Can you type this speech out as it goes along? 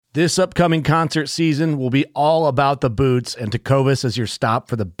This upcoming concert season will be all about the boots, and Tecovas is your stop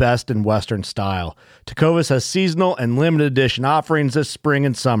for the best in Western style. Tecovas has seasonal and limited edition offerings this spring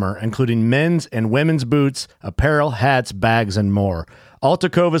and summer, including men's and women's boots, apparel, hats, bags, and more. All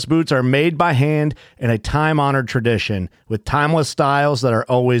Tecovas boots are made by hand in a time-honored tradition with timeless styles that are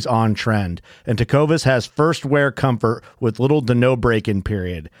always on trend. And Tecovas has first wear comfort with little to no break-in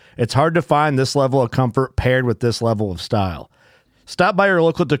period. It's hard to find this level of comfort paired with this level of style. Stop by your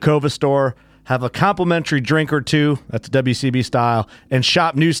local Tecovas store, have a complimentary drink or two, that's WCB style, and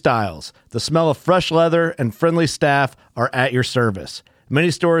shop new styles. The smell of fresh leather and friendly staff are at your service. Many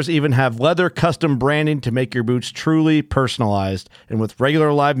stores even have leather custom branding to make your boots truly personalized. And with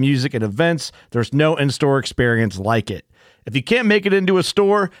regular live music and events, there's no in-store experience like it. If you can't make it into a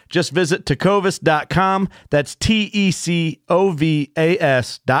store, just visit tecovas.com. That's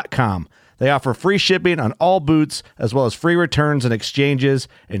TECOVAS.com. They offer free shipping on all boots, as well as free returns and exchanges,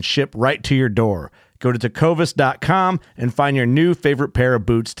 and ship right to your door. Go to tecovas.com and find your new favorite pair of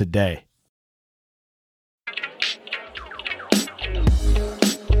boots today.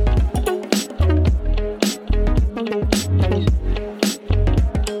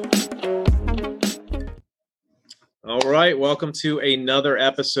 All right, welcome to another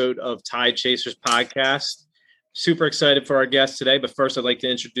episode of Tide Chasers Podcast. Super excited for our guest today, but first I'd like to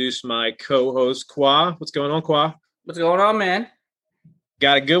introduce my co-host, Kwa. What's going on, Kwa? What's going on, man?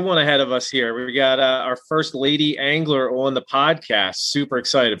 Got a good one ahead of us here. We got our first lady angler on the podcast. Super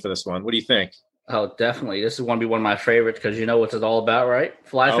excited for this one. What do you think? Oh, definitely. This is going to be one of my favorites because you know what it's all about, right?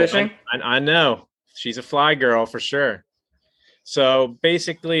 Fly fishing? I know. She's a fly girl for sure. So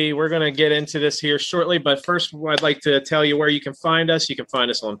basically, we're going to get into this here shortly. But first, I'd like to tell you where you can find us. You can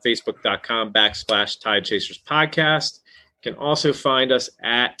find us on Facebook.com/Tide Chasers Podcast. You can also find us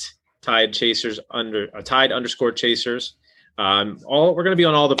at Tide Chasers Tide_Chasers. We're going to be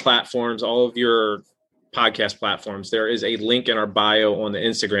on all the platforms, all of your podcast platforms. There is a link in our bio on the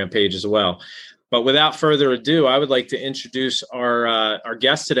Instagram page as well. But without further ado, I would like to introduce our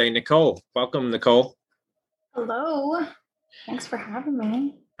guest today, Nicole. Welcome, Nicole. Hello. Thanks for having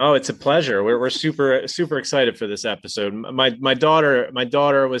me. Oh, it's a pleasure. We're super excited for this episode. My daughter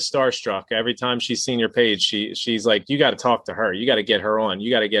was starstruck every time she's seen your page. She's like, you got to talk to her. You got to get her on.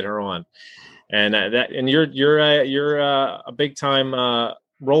 You got to get her on. And you're a big time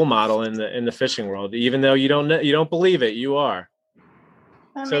role model in the fishing world. Even though you don't believe it, you are.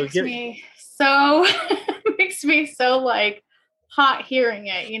 That makes me so like hot hearing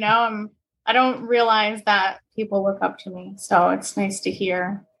it. You know, I don't realize that people look up to me. So it's nice to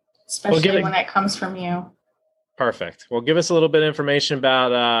hear, especially when it comes from you. Perfect. Well, give us a little bit of information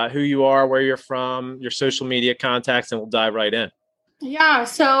about who you are, where you're from, your social media contacts, and we'll dive right in. Yeah.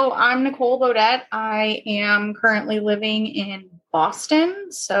 So I'm Nicole Bodette. I am currently living in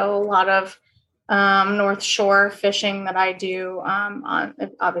Boston. So a lot of North Shore fishing that I do,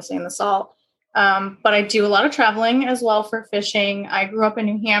 obviously in the salt. But I do a lot of traveling as well for fishing. I grew up in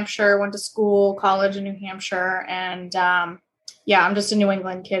New Hampshire, went to school, college in New Hampshire. And I'm just a New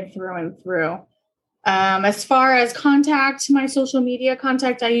England kid through and through. As far as my social media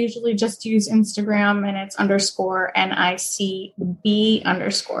contact, I usually just use Instagram and it's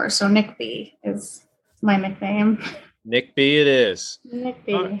 _NICB_. So Nick B is my nickname. Nick B it is. Nick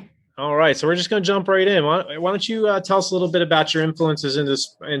B. All right, so we're just going to jump right in. Why don't you tell us a little bit about your influences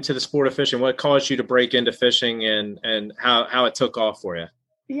into the sport of fishing? What caused you to break into fishing and how it took off for you?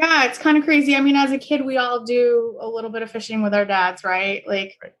 Yeah, it's kind of crazy. I mean, as a kid, we all do a little bit of fishing with our dads, right?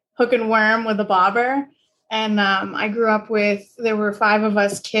 Like hook and worm with a bobber. And I grew up there were 5 of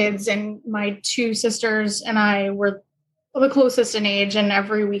us kids, and my 2 sisters and I were the closest in age. And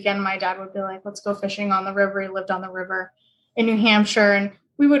every weekend, my dad would be like, let's go fishing on the river. He lived on the river in New Hampshire. And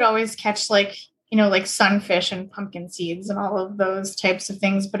we would always catch like sunfish and pumpkin seeds and all of those types of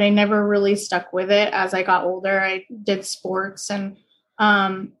things. But I never really stuck with it. As I got older, I did sports. And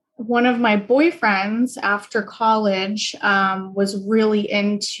one of my boyfriends after college was really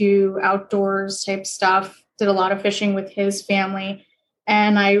into outdoors type stuff, did a lot of fishing with his family.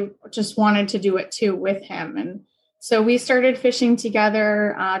 And I just wanted to do it too with him. And so we started fishing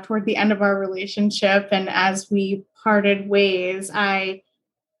together toward the end of our relationship. And as we parted ways, I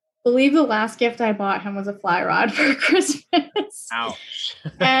believe the last gift I bought him was a fly rod for Christmas. Ouch.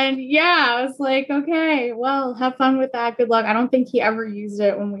 And I was like, okay, well, have fun with that. Good luck. I don't think he ever used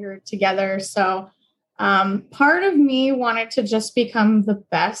it when we were together. So part of me wanted to just become the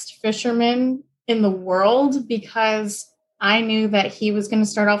best fisherman in the world because I knew that he was going to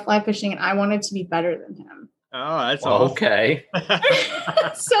start off fly fishing and I wanted to be better than him. Oh, that's awesome. Okay.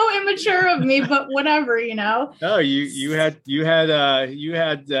 So immature of me, but whatever, No, you had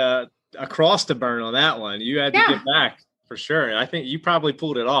a cross to burn on that one. You had to get back for sure. And I think you probably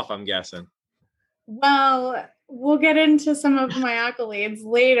pulled it off, I'm guessing. Well, we'll get into some of my accolades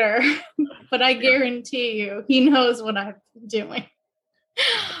later, but I guarantee you he knows what I'm doing.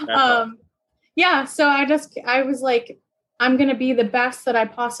 Yeah, so I was like, I'm going to be the best that I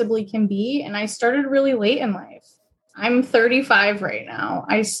possibly can be. And I started really late in life. I'm 35 right now.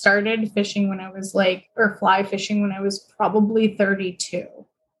 I started fishing when I was or fly fishing when I was probably 32.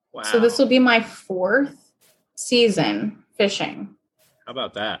 Wow. So this will be my 4th season fishing. How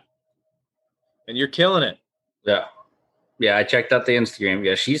about that? And you're killing it. Yeah. Yeah, I checked out the Instagram.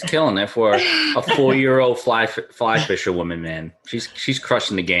 Yeah, she's killing it for a 4-year-old fly fisher woman, man. She's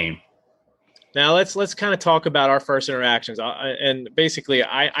crushing the game. Now let's kind of talk about our first interactions. And basically,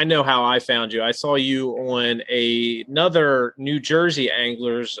 I know how I found you. I saw you on another New Jersey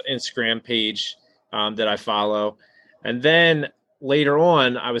anglers Instagram page that I follow, and then later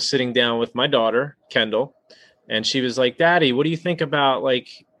on, I was sitting down with my daughter Kendall, and she was like, "Daddy, what do you think about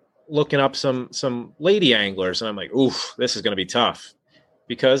looking up some lady anglers?" And I'm like, "Oof, this is going to be tough,"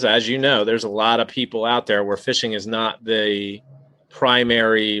 because as you know, there's a lot of people out there where fishing is not the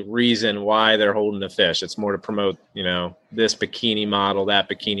primary reason why they're holding the fish. It's more to promote, this bikini model, that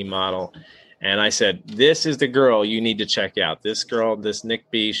bikini model. And I said, this is the girl you need to check out. This girl, this Nick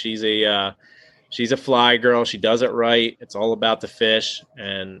B, she's a fly girl. She does it right. It's all about the fish.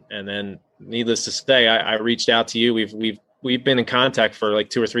 And then needless to say, I reached out to you. We've been in contact for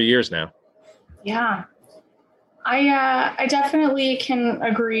 2 or 3 years now. Yeah. I definitely can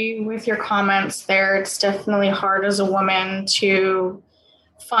agree with your comments there. It's definitely hard as a woman to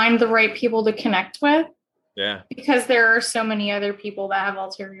find the right people to connect with. Yeah. Because there are so many other people that have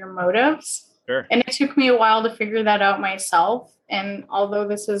ulterior motives. Sure. And it took me a while to figure that out myself. And although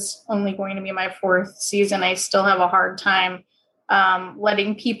this is only going to be my 4th season, I still have a hard time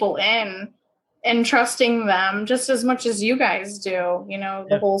letting people in and trusting them just as much as you guys do,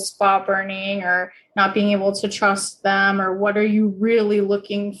 the whole spot burning or not being able to trust them, or what are you really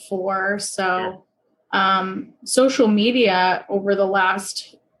looking for? So social media over the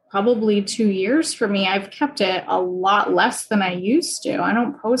last probably 2 years for me, I've kept it a lot less than I used to. I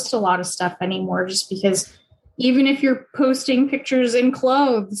don't post a lot of stuff anymore just because even if you're posting pictures in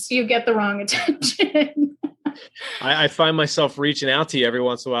clothes, you get the wrong attention. I find myself reaching out to you every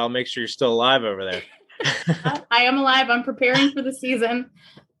once in a while. Make sure you're still alive over there. I am alive. I'm preparing for the season.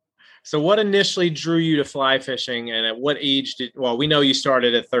 So what initially drew you to fly fishing, and at what age we know you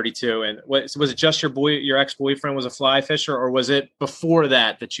started at 32, and was it just your ex-boyfriend was a fly fisher, or was it before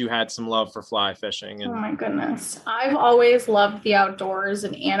that you had some love for fly fishing? Oh my goodness. I've always loved the outdoors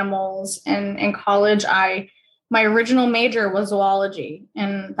and animals. And in college, my original major was zoology,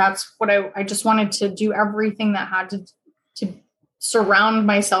 and that's what I just wanted to do everything that had to surround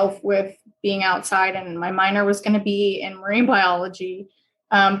myself with being outside. And my minor was going to be in marine biology.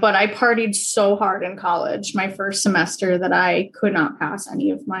 But I partied so hard in college, my first semester, that I could not pass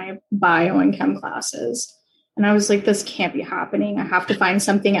any of my bio and chem classes. And I was like, this can't be happening. I have to find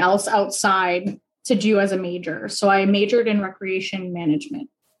something else outside to do as a major. So I majored in recreation management.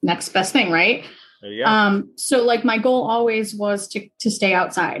 Next best thing, right? Yeah. So my goal always was to stay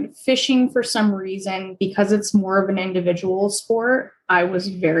outside. Fishing, for some reason, because it's more of an individual sport, I was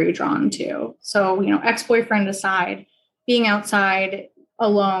very drawn to. So, ex-boyfriend aside, being outside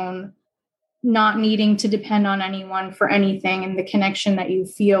alone, not needing to depend on anyone for anything, and the connection that you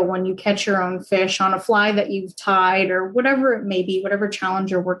feel when you catch your own fish on a fly that you've tied or whatever it may be, whatever challenge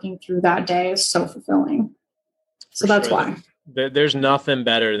you're working through that day, is so fulfilling. So that's why. There's nothing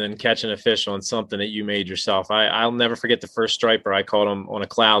better than catching a fish on something that you made yourself. I'll never forget the first striper I caught him on a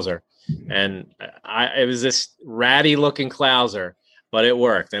clouser, and it was this ratty looking clouser, but it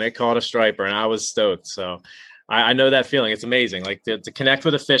worked and it caught a striper, and I was stoked. So I know that feeling. It's amazing. To connect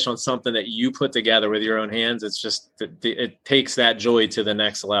with a fish on something that you put together with your own hands. It's just, it takes that joy to the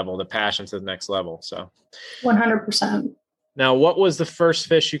next level, the passion to the next level. So 100%. Now, what was the first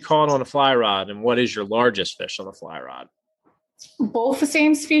fish you caught on a fly rod, and what is your largest fish on a fly rod? Both the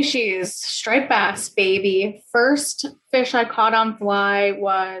same species, striped bass, baby. First fish I caught on fly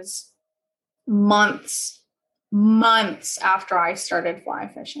was months after I started fly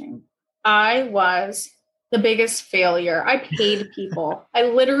fishing. I was the biggest failure. I paid people. I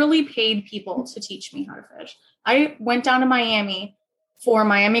literally paid people to teach me how to fish. I went down to Miami for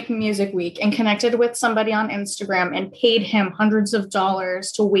Miami Music Week and connected with somebody on Instagram and paid him hundreds of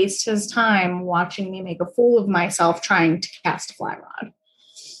dollars to waste his time watching me make a fool of myself trying to cast a fly rod.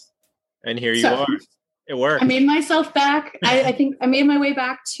 And here you are. It worked. I made myself back. I think I made my way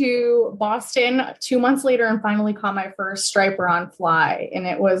back to Boston 2 months later and finally caught my first striper on fly. And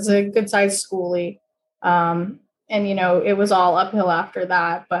it was a good sized schoolie. And, it was all uphill after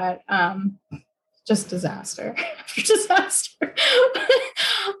that, but just disaster after disaster.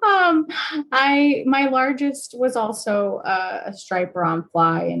 My largest was also a striper on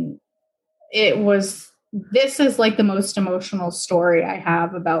fly. And this is like the most emotional story I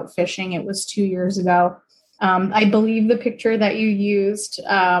have about fishing. It was 2 years ago. I believe the picture that you used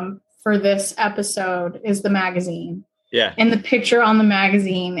for this episode is the magazine. Yeah. And the picture on the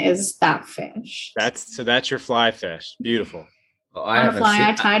magazine is that fish. That's your fly fish. Beautiful. Well,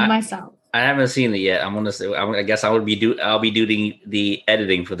 I tied myself. I haven't seen it yet. I guess I'll be doing the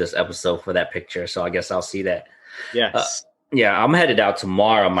editing for this episode for that picture. So I guess I'll see that. Yes. Yeah, I'm headed out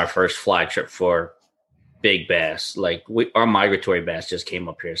tomorrow on my first fly trip for big bass. Like our migratory bass just came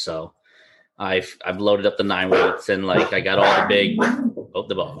up here, so I've loaded up the 9-weights and like I got all the big. Oh,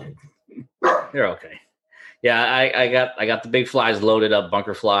 the ball. You're okay. Yeah, I got the big flies loaded up,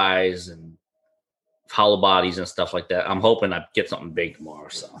 bunker flies and hollow bodies and stuff like that. I'm hoping I get something big tomorrow.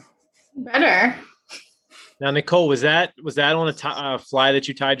 So better. Now, Nicole, was that on a fly that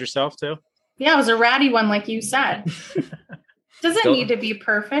you tied yourself to? Yeah, it was a ratty one, like you said. Doesn't need to be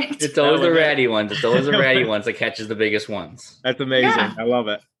perfect. It's always the ratty ones. It's always the ratty ones that catches the biggest ones. That's amazing. Yeah. I love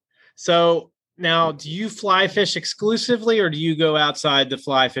it. So now, do you fly fish exclusively, or do you go outside the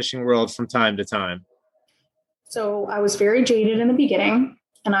fly fishing world from time to time? So I was very jaded in the beginning,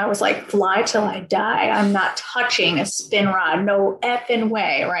 and I was like, fly till I die. I'm not touching a spin rod. No effing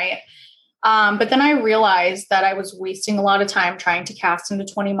way, right? But then I realized that I was wasting a lot of time trying to cast into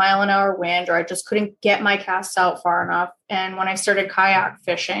 20-mile-an-hour wind, or I just couldn't get my casts out far enough. And when I started kayak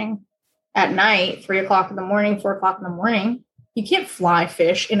fishing at night, 3 o'clock in the morning, 4 o'clock in the morning, you can't fly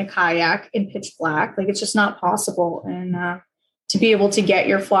fish in a kayak in pitch black. Like, it's just not possible. And to be able to get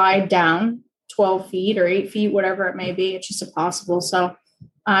your fly down 12 feet or 8 feet, whatever it may be, it's just impossible. So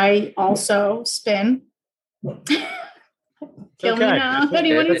I also spin. Kill me now.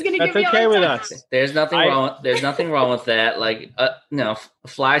 Anyone who's going to give me okay with us. There's nothing wrong. There's nothing wrong with that. Like,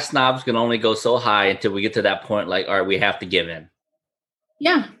 fly snobs can only go so high until we get to that point. Like, all right, we have to give in.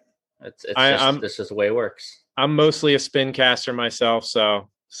 Yeah. It's just the way it works. I'm mostly a spin caster myself, so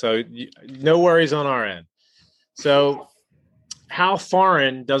no worries on our end. So, how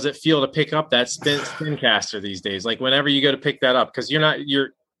foreign does it feel to pick up that spin caster these days? Like, whenever you go to pick that up, because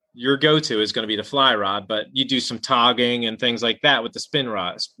your go-to is going to be the fly rod, but you do some togging and things like that with the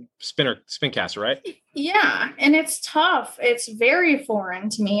spin caster, right? Yeah. And it's tough. It's very foreign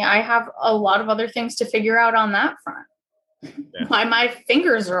to me. I have a lot of other things to figure out on that front. Yeah. My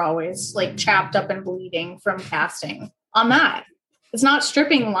fingers are always like chapped up and bleeding from casting on that. It's not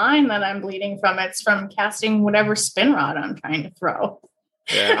stripping line that I'm bleeding from. It's from casting whatever spin rod I'm trying to throw.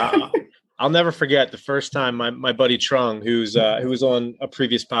 Yeah. I'll never forget the first time my buddy Trung, who was on a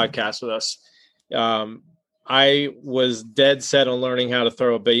previous podcast with us. I was dead set on learning how to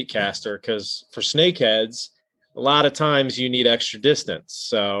throw a bait caster, because for snakeheads, a lot of times you need extra distance.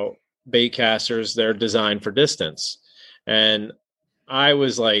 So bait casters, they're designed for distance. And I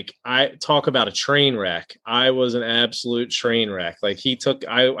was like, I talk about a train wreck. I was an absolute train wreck. Like,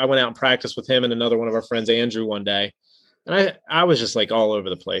 I went out and practiced with him and another one of our friends, Andrew, one day. And I was just like all over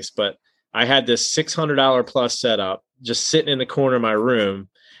the place, but I had this $600 plus setup just sitting in the corner of my room.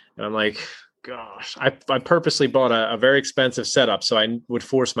 And I'm like, gosh, I purposely bought a very expensive setup so I would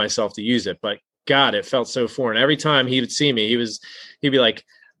force myself to use it. But God, it felt so foreign. Every time he would see me, he'd be like,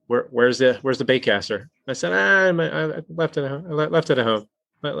 where's the bait caster? I said, I left it at home.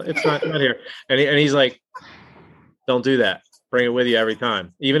 It's not here. And he's like, don't do that. Bring it with you every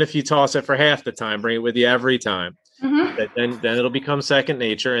time. Even if you toss it for half the time, bring it with you every time. Mm-hmm. Then it'll become second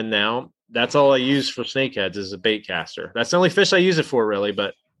nature. And now that's all I use for snakeheads is a bait caster. That's the only fish I use it for, really,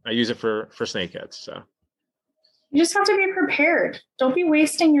 but I use it for snakeheads. So you just have to be prepared. Don't be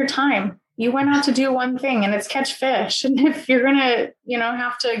wasting your time. You went out to do one thing, and it's catch fish. And if you're going to,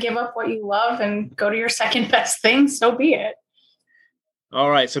 have to give up what you love and go to your second best thing, so be it. All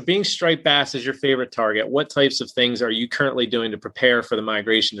right. So being striped bass is your favorite target. What types of things are you currently doing to prepare for the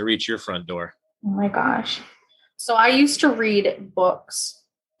migration to reach your front door? Oh my gosh. So I used to read books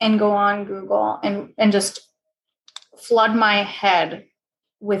and go on Google and just flood my head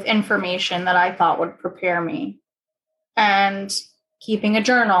with information that I thought would prepare me, and keeping a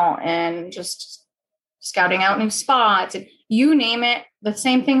journal and just scouting out new spots. You name it, the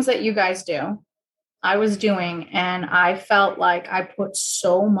same things that you guys do, I was doing. And I felt like I put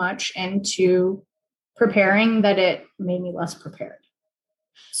so much into preparing that it made me less prepared.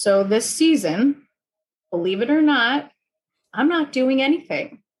 So this season, believe it or not, I'm not doing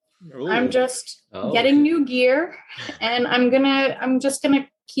anything. Ooh. I'm just getting new gear, and I'm just gonna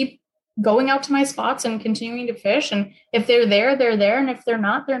keep going out to my spots and continuing to fish. And if they're there, they're there. And if they're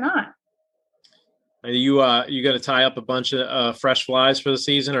not, they're not. Are you gonna tie up a bunch of fresh flies for the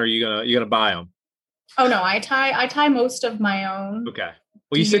season, or are you gonna buy them? Oh no, I tie most of my own. Okay.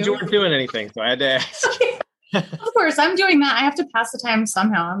 Well, you said you weren't doing anything, so I had to ask. Of course, I'm doing that. I have to pass the time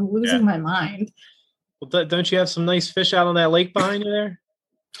somehow. I'm losing my mind. Well, don't you have some nice fish out on that lake behind you there?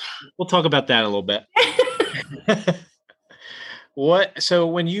 We'll talk about that in a little bit. So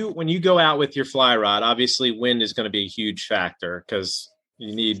when you go out with your fly rod, obviously wind is going to be a huge factor because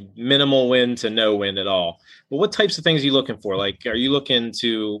you need minimal wind to no wind at all. But what types of things are you looking for? Like, are you looking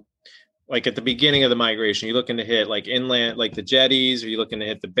to, like at the beginning of the migration, are you looking to hit like inland, like the jetties? Are you looking to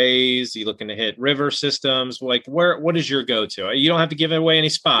hit the bays? Are you looking to hit river systems? Like what is your go-to? You don't have to give away any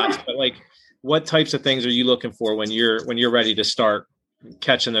spots, but like what types of things are you looking for when you're ready to start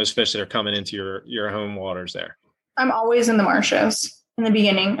catching those fish that are coming into your home waters there? I'm always in the marshes in the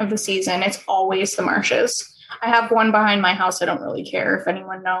beginning of the season. It's always the marshes. I have one behind my house. I don't really care if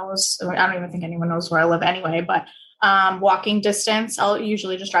anyone knows. I don't even think anyone knows where I live anyway, but walking distance, I'll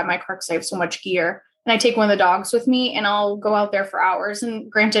usually just drive my car because I have so much gear. And I take one of the dogs with me and I'll go out there for hours.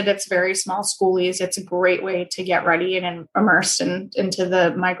 And granted, it's very small schoolies. It's a great way to get ready and immersed into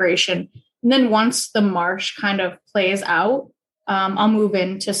the migration. And then once the marsh kind of plays out, I'll move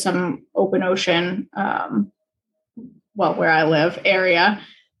into some open ocean, where I live area.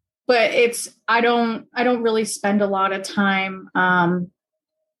 But I don't really spend a lot of time. I'm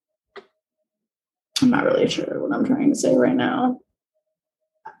not really sure what I'm trying to say right now.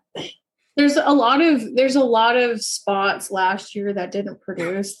 There's a lot of spots last year that didn't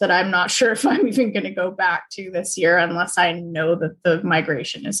produce that I'm not sure if I'm even going to go back to this year unless I know that the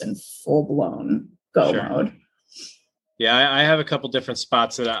migration is in full blown go mode. Yeah, I have a couple different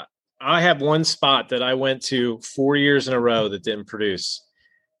spots that I have one spot that I went to 4 years in a row that didn't produce.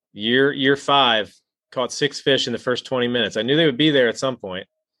 Year 5, caught 6 fish in the first 20 minutes. I knew they would be there at some point,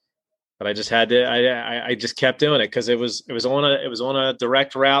 but I just had to. I just kept doing it because it was on a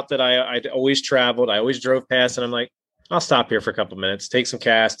direct route that I'd always traveled. I always drove past, and I'm like, I'll stop here for a couple minutes, take some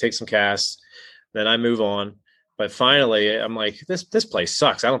casts, then I move on. But finally, I'm like, this place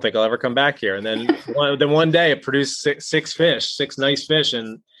sucks. I don't think I'll ever come back here. And then one day it produced six nice fish,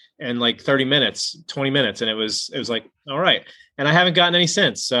 and like 30 minutes, 20 minutes. And it was like, all right. And I haven't gotten any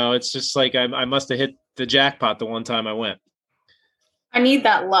since. So it's just like, I must've hit the jackpot the one time I went. I need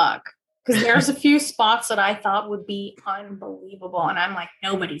that luck because there's a few spots that I thought would be unbelievable. And I'm like,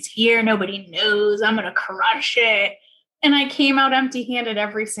 nobody's here. Nobody knows. I'm going to crush it. And I came out empty handed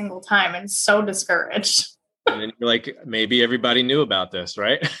every single time and so discouraged. And then you're like, maybe everybody knew about this,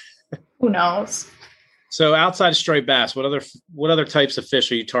 right? Who knows? So outside of striped bass, what other types of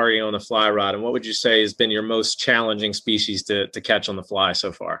fish are you targeting on the fly rod? And what would you say has been your most challenging species to catch on the fly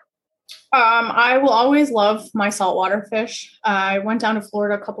so far? I will always love my saltwater fish. I went down to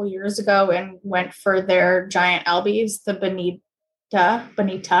Florida a couple years ago and went for their giant albies, the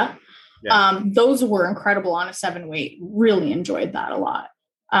bonita. Yeah. Those were incredible on a 7-weight. Really enjoyed that a lot.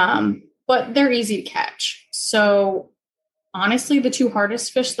 But they're easy to catch. So honestly, the 2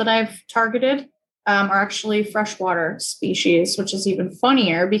 hardest fish that I've targeted are actually freshwater species, which is even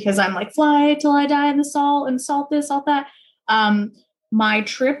funnier because I'm like, fly till I die in the salt and salt this, salt that. My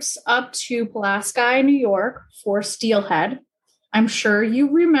trips up to Pulaski, New York for steelhead. I'm sure you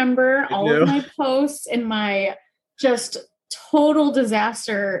remember all of my posts and my just total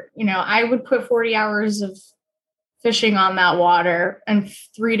disaster. You know, I would put 40 hours of fishing on that water and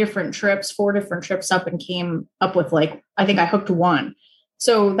 4 different trips up and came up with I think I hooked 1.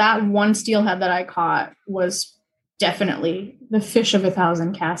 So that one steelhead that I caught was definitely the fish of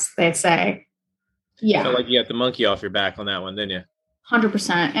 1,000 casts, they say. Yeah. Felt like you got the monkey off your back on that one, didn't you?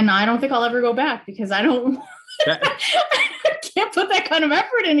 100%. And I don't think I'll ever go back because I I can't put that kind of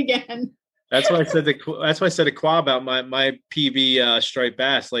effort in again. That's why I said to Qua about my PB striped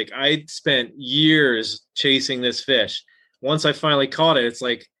bass. Like I spent years chasing this fish. Once I finally caught it, it's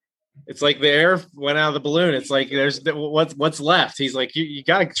like the air went out of the balloon. It's like there's what's left. He's like, you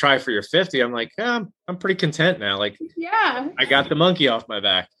got to try for your 50. I'm like, yeah, I'm pretty content now. Like, yeah, I got the monkey off my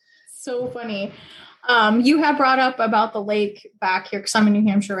back. So funny. You have brought up about the lake back here because I'm in New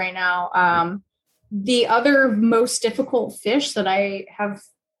Hampshire right now. The other most difficult fish that I have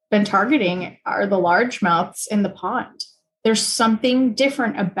been targeting are the largemouths in the pond. There's something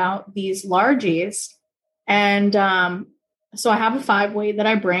different about these largies. And so I have a 5-weight that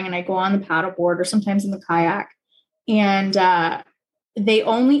I bring and I go on the paddleboard or sometimes in the kayak. And they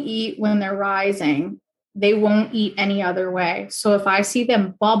only eat when they're rising. they won't eat any other way. So if I see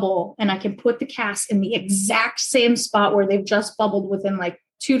them bubble and I can put the cast in the exact same spot where they've just bubbled within like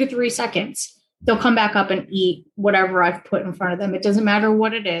 2 to 3 seconds, they'll come back up and eat whatever I've put in front of them. It doesn't matter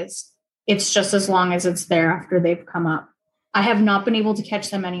what it is. It's just as long as it's there after they've come up. I have not been able to catch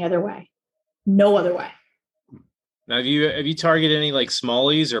them any other way. No other way. Now, have you targeted any like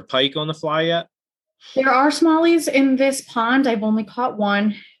smallies or pike on the fly yet? There are smallies in this pond. I've only caught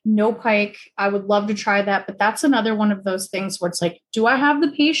one. No pike. I would love to try that, but that's another one of those things where it's like, do I have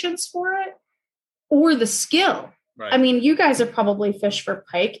the patience for it or the skill? Right. I mean, you guys have probably fished for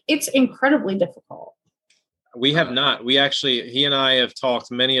pike. It's incredibly difficult. We have not. He and I have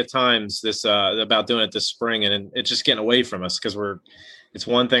talked many a times about doing it this spring, and it's just getting away from us because it's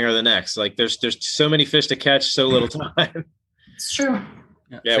one thing or the next. Like there's so many fish to catch, so little time. It's true.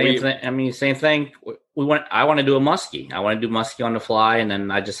 Yeah, same thing. I want to do a muskie. I want to do muskie on the fly, and then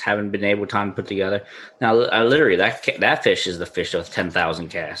I just haven't been able to put together. Now, literally, that fish is the fish of 10,000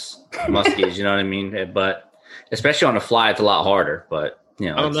 casts. Muskies, you know what I mean? But especially on the fly, it's a lot harder. But you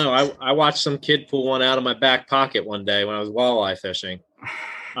know, I don't know. I watched some kid pull one out of my back pocket one day when I was walleye fishing.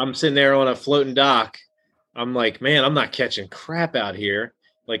 I'm sitting there on a floating dock. I'm like, man, I'm not catching crap out here.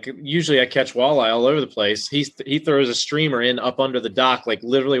 Like usually I catch walleye all over the place. He throws a streamer in up under the dock, like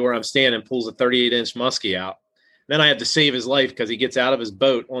literally where I'm standing, pulls a 38-inch muskie out. Then I had to save his life because he gets out of his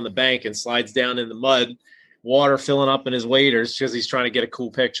boat on the bank and slides down in the mud, water filling up in his waders because he's trying to get a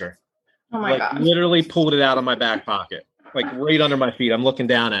cool picture. Oh my God. Literally pulled it out of my back pocket, like right under my feet. I'm looking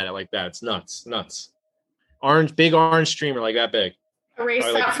down at it like that. It's nuts. Big orange streamer like that big. Erase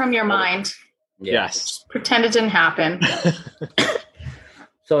that from your mind. Yes. Just pretend it didn't happen.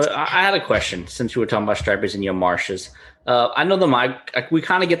 So I had a question since you were talking about stripers in your marshes. I know we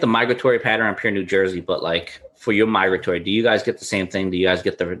kind of get the migratory pattern up here in New Jersey, but like for your migratory, do you guys get the same thing? Do you guys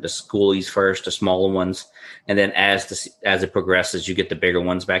get the schoolies first, the smaller ones, and then as it progresses, you get the bigger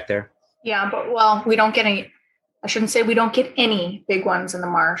ones back there? Yeah, but we don't get any. I shouldn't say we don't get any big ones in the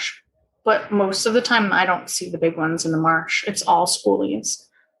marsh, but most of the time I don't see the big ones in the marsh. It's all schoolies.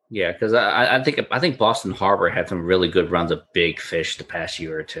 Yeah, because I think Boston Harbor had some really good runs of big fish the past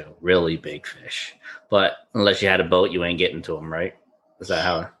year or two, really big fish. But unless you had a boat, you ain't getting to them, right? Is that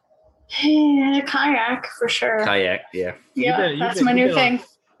how? Yeah, kayak for sure. Kayak, yeah. Yeah, that's my new thing.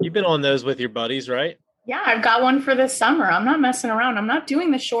 You've been on those with your buddies, right? Yeah, I've got one for this summer. I'm not messing around. I'm not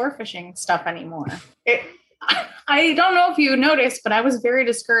doing the shore fishing stuff anymore. I don't know if you noticed, but I was very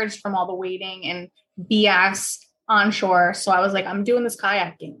discouraged from all the waiting and BS onshore. So I was like, I'm doing this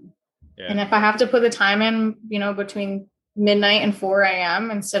kayaking. Yeah. And if I have to put the time in, between midnight and 4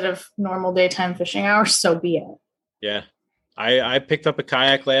 a.m. instead of normal daytime fishing hours, so be it. Yeah. I picked up a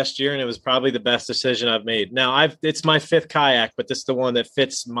kayak last year and it was probably the best decision I've made. Now it's my 5th kayak, but this is the one that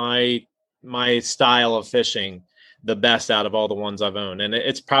fits my style of fishing the best out of all the ones I've owned. And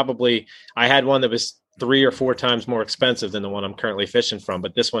it's probably, I had one that was 3 or 4 times more expensive than the one I'm currently fishing from,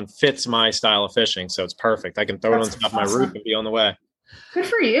 but this one fits my style of fishing. So it's perfect. I can throw it on top of my roof and be on the way. Good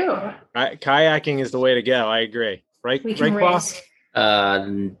for you. Kayaking is the way to go. I agree. Right? We can race.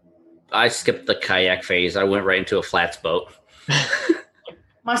 I skipped the kayak phase. I went right into a flats boat.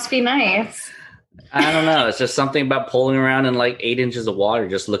 Must be nice. I don't know. It's just something about pulling around in like 8 inches of water,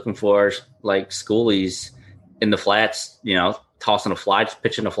 just looking for like schoolies in the flats, tossing a fly, just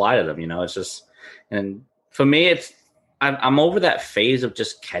pitching a fly to them, it's just, and for me, I'm over that phase of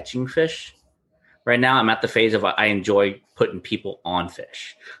just catching fish. Right now, I'm at the phase of I enjoy putting people on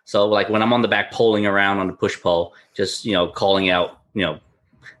fish. So like when I'm on the back pulling around on the push pole, just, calling out,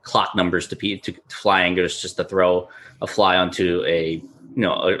 clock numbers to fly anglers just to throw a fly onto a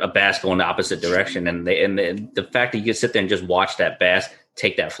bass going the opposite direction. And the fact that you can sit there and just watch that bass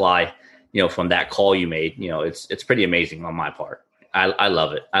take that fly, from that call you made, it's pretty amazing on my part. I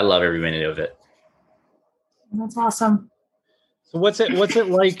love it. I love every minute of it. That's awesome. So what's it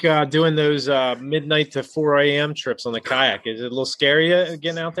like doing those midnight to 4 a.m. trips on the kayak? Is it a little scary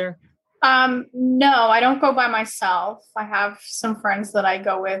getting out there? No, I don't go by myself. I have some friends that I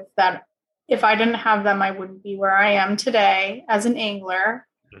go with that if I didn't have them, I wouldn't be where I am today as an angler.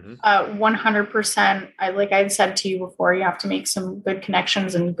 100%. Like I said to you before, you have to make some good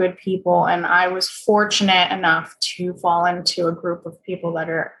connections and good people. And I was fortunate enough to fall into a group of people that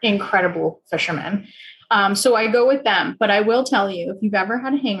are incredible fishermen. So I go with them, but I will tell you, if you've ever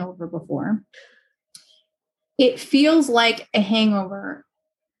had a hangover before, it feels like a hangover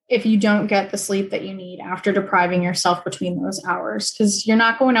if you don't get the sleep that you need after depriving yourself between those hours, because you're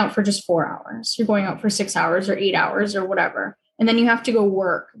not going out for just 4 hours. You're going out for 6 hours or 8 hours or whatever. And then you have to go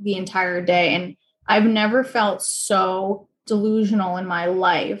work the entire day. And I've never felt so delusional in my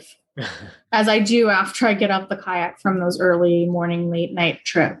life as I do after I get off the kayak from those early morning, late night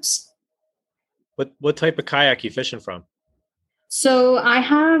trips. What type of kayak you fishing from? So I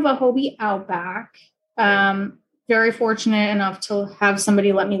have a Hobie Outback. Very fortunate enough to have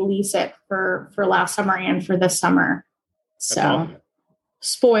somebody let me lease it for last summer and for this summer. So awesome.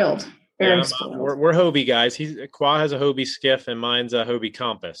 Spoiled. Very spoiled. We're Hobie guys. Qua has a Hobie skiff and mine's a Hobie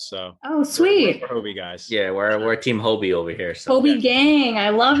Compass. So sweet. We're Hobie guys. Yeah, we're Team Hobie over here. So. Hobie gang. I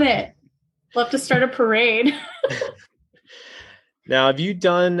love it. Love to start a parade. Now, have you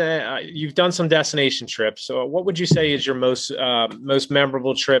done? You've done some destination trips. So, what would you say is your most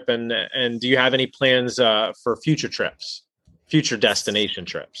memorable trip? And do you have any plans for future trips, future destination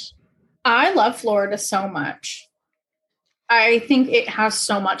trips? I love Florida so much. I think it has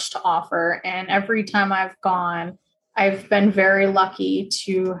so much to offer, and every time I've gone, I've been very lucky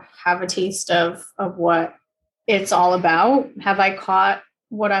to have a taste of what it's all about. Have I caught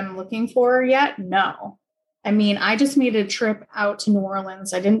what I'm looking for yet? No. I mean, I just made a trip out to New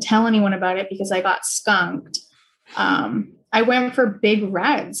Orleans. I didn't tell anyone about it because I got skunked. I went for big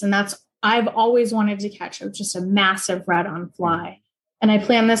reds, and I've always wanted to catch just a massive red on fly. And I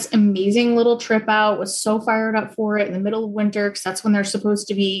planned this amazing little trip out, was so fired up for it in the middle of winter, because that's when they're supposed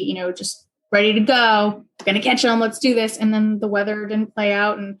to be, just ready to go. Going to catch them. Let's do this. And then the weather didn't play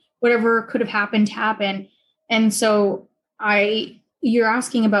out, and whatever could have happened. And so you're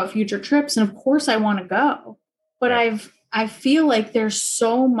asking about future trips, and of course I want to go, but I feel like there's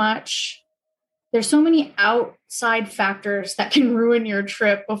so many outside factors that can ruin your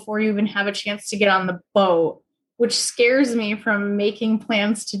trip before you even have a chance to get on the boat, which scares me from making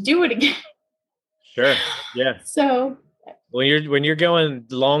plans to do it again. Sure. Yeah. So when you're going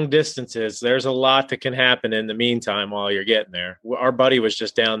long distances, there's a lot that can happen in the meantime while you're getting there. Our buddy was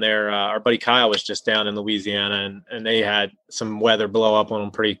just down there. Our buddy Kyle was just down in Louisiana, and they had some weather blow up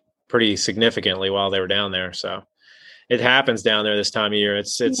on them pretty significantly while they were down there. So it happens down there this time of year.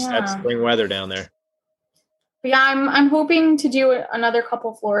 It's that's spring weather down there. But yeah, I'm hoping to do another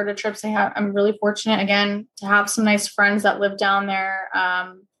couple Florida trips. I'm really fortunate again to have some nice friends that live down there.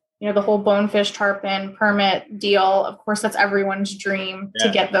 The whole bonefish tarpon permit deal. Of course, that's everyone's dream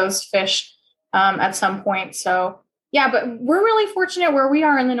to get those fish at some point. So yeah, but we're really fortunate where we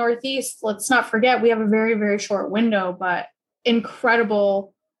are in the Northeast. Let's not forget we have a very, very short window, but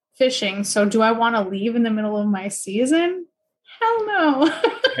incredible fishing. So do I want to leave in the middle of my season? Hell no.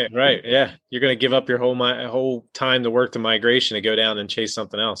 Right. Yeah. You're going to give up your whole time to work the migration to go down and chase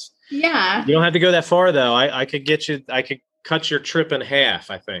something else. Yeah. You don't have to go that far though. I could cut your trip in half,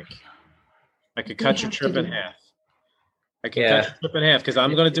 I think. I could cut your trip in half. I can cut your trip in half because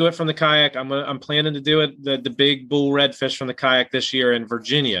I'm going to do it from the kayak. I'm planning to do it, the big bull redfish from the kayak this year in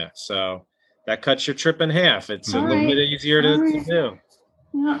Virginia. So that cuts your trip in half. It's a little bit easier to do.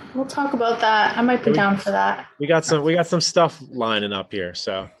 Yeah, we'll talk about that. I might be down for that. We got some stuff lining up here.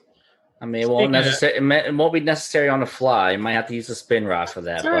 So I mean, it won't be necessary on the fly. You might have to use a spin rod for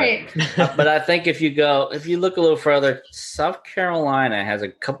that. Right. But I think if you look a little further, South Carolina has a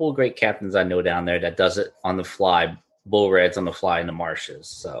couple of great captains I know down there that does it on the fly, bull reds on the fly in the marshes.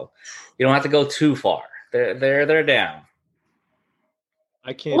 So you don't have to go too far. They're down.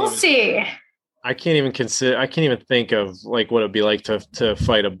 We'll see. I can't even think of like what it'd be like to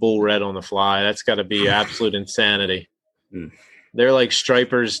fight a bull red on the fly. That's got to be absolute insanity. They're like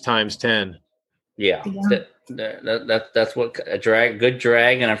stripers times 10. Yeah. That's what a good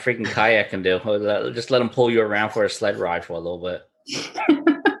drag and a freaking kayak can do. Just let them pull you around for a sled ride for a little bit.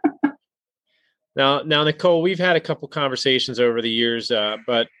 Now, Nicole, we've had a couple conversations over the years,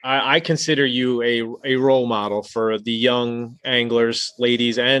 but I consider you a role model for the young anglers,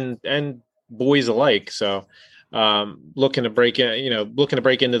 ladies, and boys alike. So, looking to break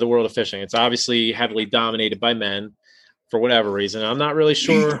into the world of fishing. It's obviously heavily dominated by men for whatever reason. I'm not really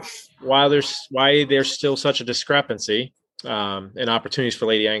sure why there's still such a discrepancy in opportunities for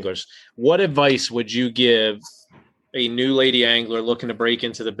lady anglers. What advice would you give a new lady angler looking to break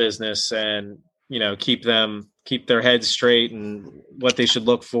into the business and keep their heads straight and what they should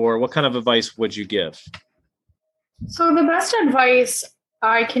look for? What kind of advice would you give? So the best advice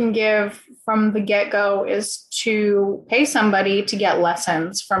I can give from the get-go is to pay somebody to get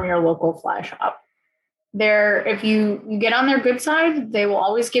lessons from your local fly shop. If you get on their good side, they will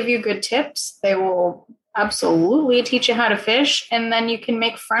always give you good tips. They will absolutely teach you how to fish, and then you can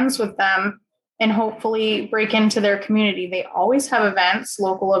make friends with them and hopefully break into their community. They always have events,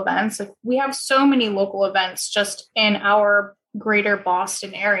 local events. We have so many local events just in our greater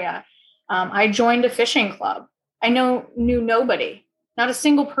Boston area. I joined a fishing club. I knew nobody, not a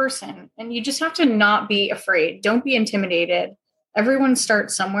single person. And you just have to not be afraid. Don't be intimidated. everyone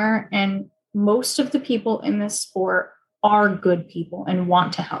starts somewhere, and most of the people in this sport are good people and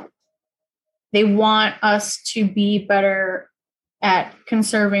want to help. They want us to be better at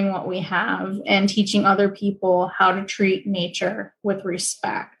conserving what we have and teaching other people how to treat nature with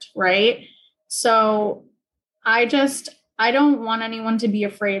respect, right? So I don't want anyone to be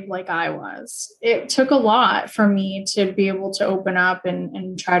afraid like I was. It took a lot for me to be able to open up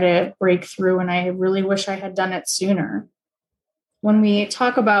and try to break through, and I really wish I had done it sooner. When we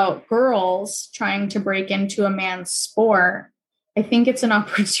talk about girls trying to break into a man's sport, I think it's an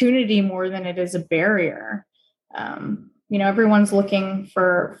opportunity more than it is a barrier. Everyone's looking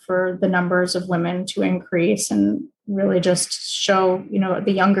for the numbers of women to increase and really just show,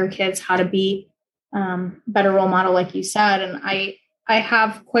 the younger kids how to be better role model, like you said. And I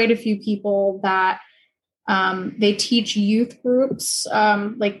have quite a few people that they teach youth groups,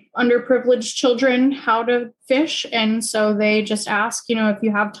 like underprivileged children, how to fish. And so they just ask, if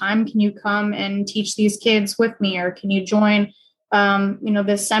you have time, can you come and teach these kids with me? Or can you join,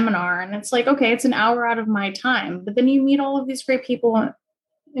 this seminar? And it's like, okay, it's an hour out of my time. But then you meet all of these great people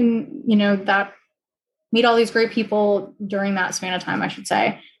and, meet all these great people during that span of time, I should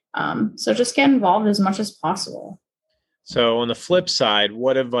say. So just get involved as much as possible. So on the flip side,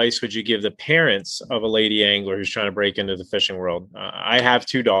 what advice would you give the parents of a lady angler who's trying to break into the fishing world? I have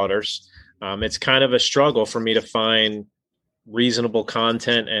 2 daughters. It's kind of a struggle for me to find reasonable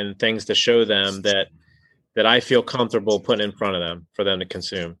content and things to show them that I feel comfortable putting in front of them for them to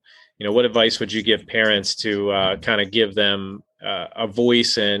consume. What advice would you give parents to kind of give them a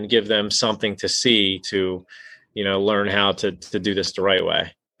voice and give them something to see to, learn how to do this the right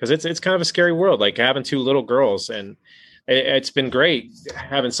way? Because it's kind of a scary world, like having 2 little girls, and it's been great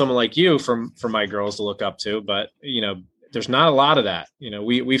having someone like you for my girls to look up to. But, there's not a lot of that.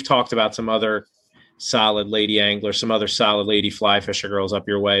 We've talked about some other solid lady anglers, some other solid lady fly fisher girls up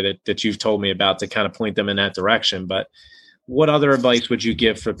your way that you've told me about to kind of point them in that direction. But what other advice would you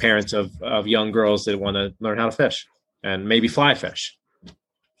give for parents of young girls that want to learn how to fish and maybe fly fish?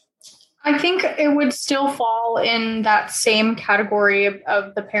 I think it would still fall in that same category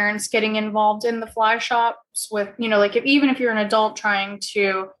of the parents getting involved in the fly shops with, even if you're an adult trying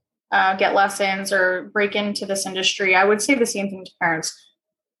to get lessons or break into this industry, I would say the same thing to parents.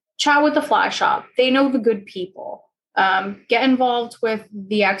 Chat with the fly shop. They know the good people. Get involved with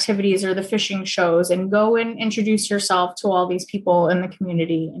the activities or the fishing shows and go and introduce yourself to all these people in the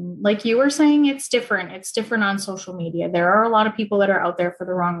community. And like you were saying, it's different. It's different on social media. There are a lot of people that are out there for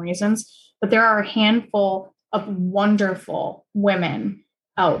the wrong reasons, but there are a handful of wonderful women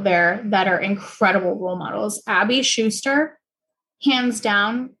out there that are incredible role models. Abby Schuster, hands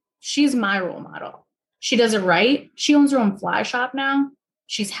down, she's my role model. She does it right. She owns her own fly shop now.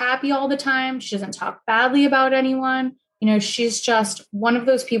 She's happy all the time. She doesn't talk badly about anyone. She's just one of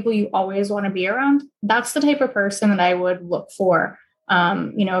those people you always want to be around. That's the type of person that I would look for,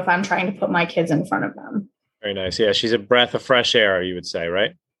 if I'm trying to put my kids in front of them. Very nice. Yeah, she's a breath of fresh air, you would say,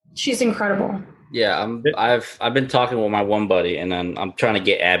 right? She's incredible. Yeah, I've been talking with my one buddy, and then I'm trying to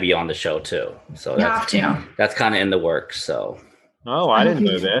get Abby on the show too. So that's kind of in the works. So. Oh, I didn't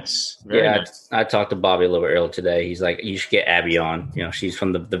know this. Very nice. I talked to Bobby a little bit earlier today. He's like, you should get Abby on. She's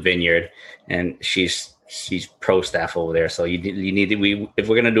from the vineyard, and she's pro staff over there. So you need to, if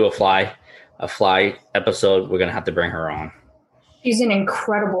we're gonna do a fly episode, we're gonna have to bring her on. She's an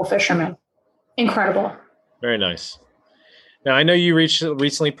incredible fisherman. Incredible. Very nice. Now I know you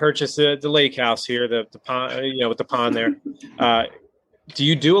recently purchased the lake house here, the pond, with the pond there. Do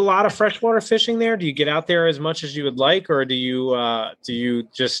you do a lot of freshwater fishing there? Do you get out there as much as you would like, or do you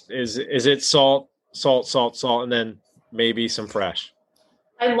just is it salt, and then maybe some fresh?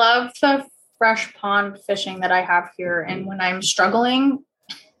 I love the fresh pond fishing that I have here, and when I'm struggling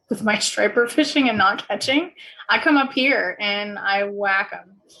with my striper fishing and not catching, I come up here and I whack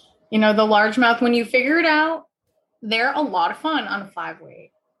them. The largemouth, when you figure it out, they're a lot of fun on a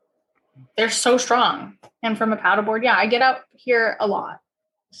 5-weight. They're so strong. And from a paddleboard, I get out here a lot.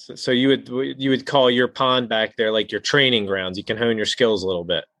 So you would call your pond back there like your training grounds. You can hone your skills a little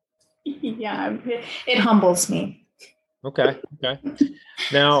bit. Yeah, it humbles me. Okay.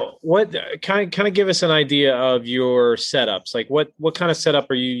 Now, what kind of give us an idea of your setups? Like what kind of setup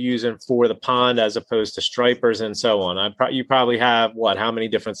are you using for the pond as opposed to stripers and so on? You probably have what? How many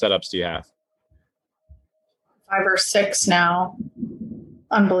different setups do you have? 5 or 6 now.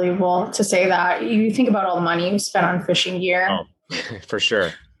 Unbelievable to say that. You think about all the money you spent on fishing gear. Oh, for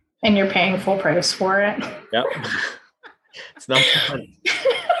sure. And you're paying full price for it. Yep. It's not fun.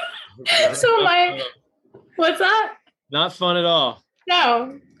 What's that? Not fun at all.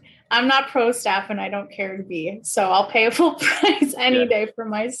 No. I'm not pro staff and I don't care to be. So I'll pay a full price any day for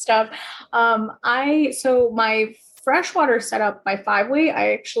my stuff. So my freshwater setup, my 5-weight,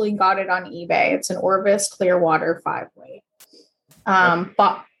 I actually got it on eBay. It's an Orvis Clearwater 5-weight.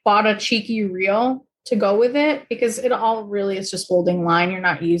 Bought a cheeky reel to go with it because it all really is just holding line. You're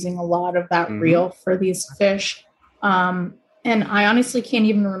not using a lot of that reel for these fish. And I honestly can't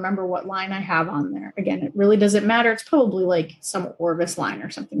even remember what line I have on there. Again, it really doesn't matter. It's probably like some Orvis line or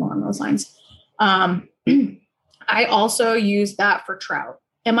something along those lines. I also use that for trout.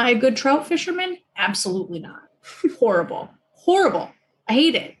 Am I a good trout fisherman? Absolutely not. Horrible. I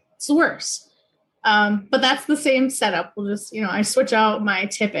hate it. It's the worst. But that's the same setup. We'll just, I switch out my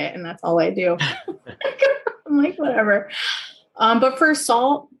tippet and that's all I do. I'm like, whatever. But for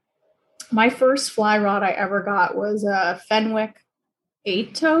salt, my first fly rod I ever got was a Fenwick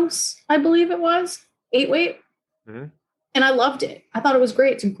Atos, I believe it was, 8-weight. Mm-hmm. And I loved it. I thought it was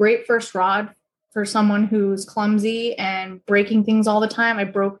great. It's a great first rod for someone who's clumsy and breaking things all the time. I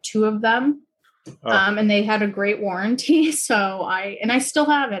broke 2 of them. And they had a great warranty. So I still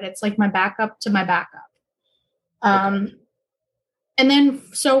have it. It's like my backup to my backup. Okay. And then,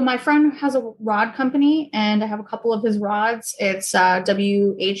 so my friend has a rod company and I have a couple of his rods. It's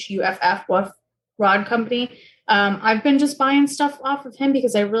WHUFF Rod Company. I've been just buying stuff off of him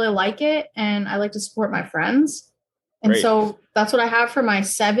because I really like it and I like to support my friends. And so that's what I have for my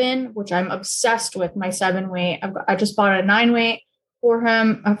 7, which I'm obsessed with, my 7-weight. I just bought a 9-weight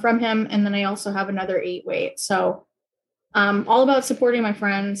from him. And then I also have another 8-weight. So all about supporting my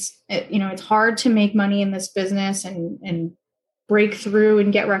friends. It's hard to make money in this business and break through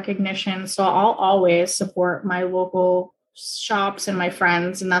and get recognition. So I'll always support my local shops and my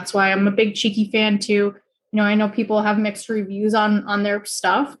friends. And that's why I'm a big Cheeky fan too. I know people have mixed reviews on their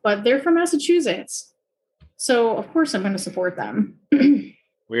stuff, but they're from Massachusetts. So of course I'm going to support them.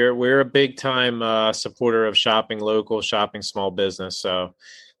 We're a big time supporter of shopping local, shopping small business. So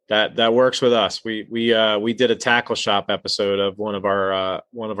that works with us. We did a tackle shop episode of one of our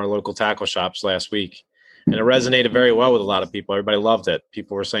local tackle shops last week. And it resonated very well with a lot of people. Everybody loved it.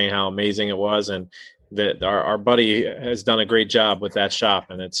 People were saying how amazing it was, and that our buddy has done a great job with that shop.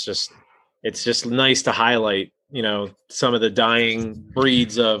 And it's just nice to highlight, some of the dying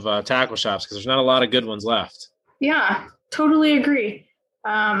breeds of tackle shops because there's not a lot of good ones left. Yeah, totally agree.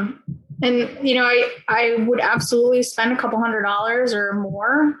 And I would absolutely spend a couple $100 or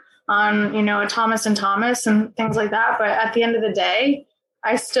more on a Thomas and Thomas and things like that. But at the end of the day,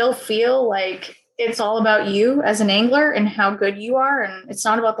 I still feel like it's all about you as an angler and how good you are. And it's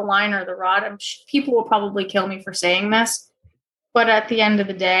not about the line or the rod. People will probably kill me for saying this, but at the end of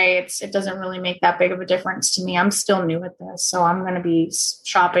the day, it doesn't really make that big of a difference to me. I'm still new at this. So I'm going to be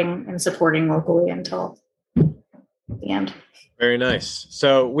shopping and supporting locally until the end. Very nice.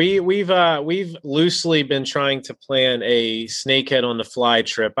 So we've loosely been trying to plan a snakehead on the fly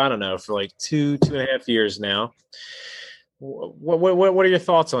trip. I don't know, for like 2.5 years now. What are your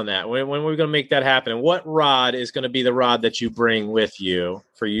thoughts on that? When are we going to make that happen? And what rod is going to be the rod that you bring with you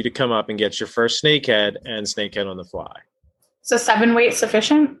for you to come up and get your first snakehead and snakehead on the fly? So 7-weight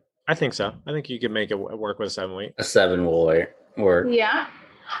sufficient? I think so. I think you can make it work with a 7-weight. A 7 will work. Yeah.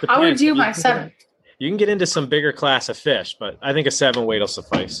 Depends. I would do my 7. You can get into some bigger class of fish, but I think a 7-weight will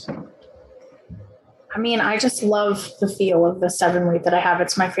suffice. I mean, I just love the feel of the 7-weight that I have.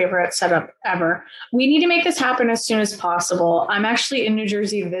 It's my favorite setup ever. We need to make this happen as soon as possible. I'm actually in New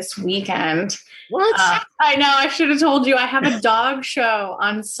Jersey this weekend. What? I know. I should have told you. I have a dog show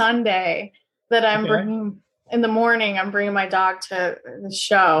on Sunday that I'm bringing in the morning. I'm bringing my dog to the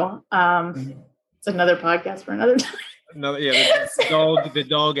show. It's another podcast for another time. The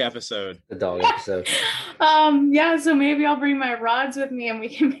dog episode. The dog episode. So maybe I'll bring my rods with me and we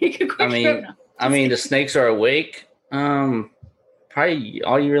can make a quick trip. The snakes are awake. Probably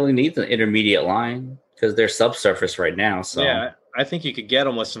all you really need is an intermediate line because they're subsurface right now. So yeah, I think you could get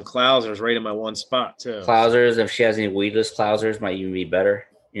them with some clousers right in my one spot too. Clousers, if she has any weedless clousers, might even be better.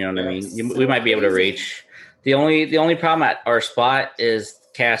 You know what I mean? We might be able to reach. The only problem at our spot is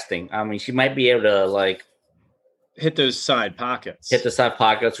casting. She might be able to hit those side pockets. Hit the side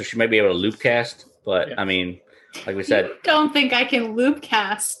pockets, or she might be able to loop cast. But like we said, you don't think I can loop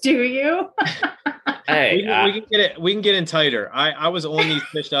cast, do you? Hey, we can get in tighter. I was on these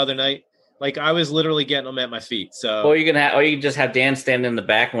fish the other night. Like I was literally getting them at my feet. So, or you can just have Dan stand in the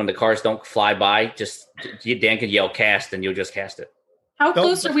back, and when the cars don't fly by, Dan can yell cast, and you'll just cast it. How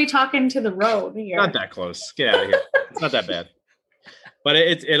close are we talking to the road here? Not that close. Get out of here. It's not that bad. But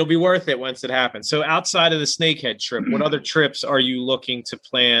it'll be worth it once it happens. So outside of the snakehead trip, what other trips are you looking to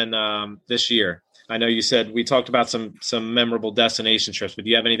plan this year? I know you said we talked about some memorable destination trips, but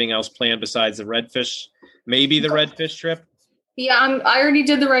do you have anything else planned besides the redfish? Maybe the redfish trip? Yeah, I already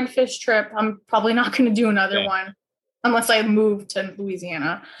did the redfish trip. I'm probably not going to do another one unless I move to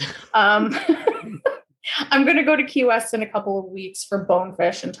Louisiana. I'm going to go to Key West in a couple of weeks for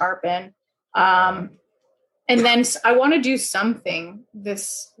bonefish and tarpon. And then I want to do something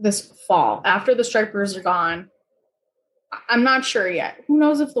this fall after the stripers are gone. I'm not sure yet. Who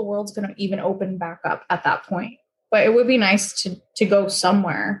knows if the world's going to even open back up at that point? But it would be nice to go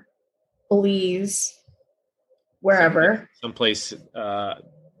somewhere, Belize, wherever. Someplace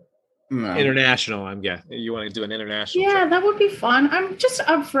international. I'm guessing you want to do an international. Yeah, trip. that would be fun. I'm just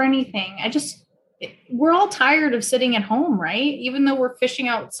up for anything. We're all tired of sitting at home, right? Even though we're fishing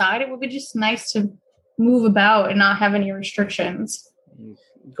outside, it would be just nice to move about and not have any restrictions.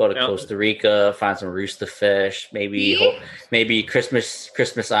 Go to Costa Rica, find some rooster fish, maybe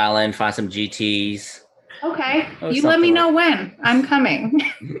Christmas Island, find some GTs. Okay, you let me know when I'm coming.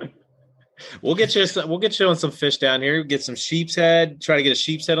 We'll get you on some fish down here. Get some sheep's head. Try to get a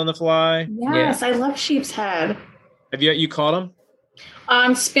sheep's head on the fly. Yes, yeah. I love sheep's head. Have you caught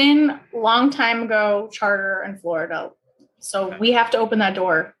them? Spin long time ago, charter in Florida. So we have to open that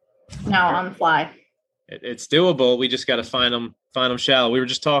door now on the fly. It's doable. We just got to find them shallow. We were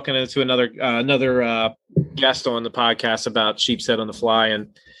just talking to another guest on the podcast about sheep's head on the fly,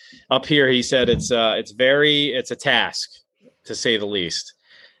 and up here he said it's a task, to say the least.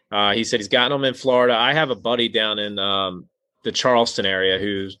 He said he's gotten them in Florida. I have a buddy down in the Charleston area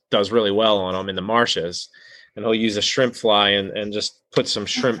who does really well on them in the marshes, and he'll use a shrimp fly and just put some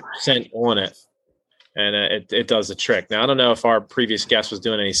shrimp scent on it, and it does the trick. Now I don't know if our previous guest was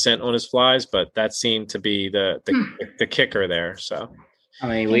doing any scent on his flies, but that seemed to be the kicker there. So, I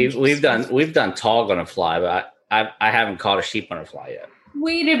mean, we've done tog on a fly, but I haven't caught a sheep on a fly yet.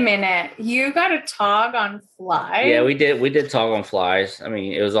 Wait a minute, you got a tog on fly? Yeah, we did tog on flies. I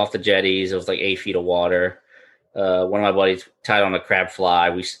mean, it was off the jetties. It was like 8 feet of water. One of my buddies tied on a crab fly.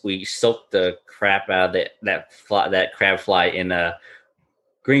 We soaked the crap out of that crab fly in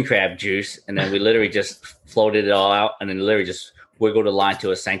green crab juice, and then we literally just floated it all out, and then literally just wiggled the line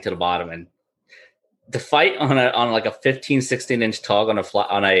till it sank to the bottom. And the fight on like a 15-16 inch tog on a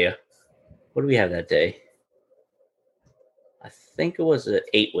what do we have that day? I think it was an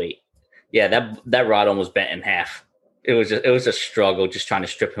 8 weight. Yeah, that rod almost bent in half. It was a struggle just trying to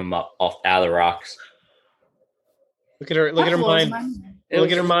strip him up out of the rocks. Look at her mind. Look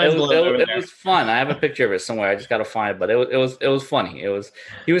at her mind blown. It was fun. I have a picture of it somewhere. I just got to find it, but it was funny.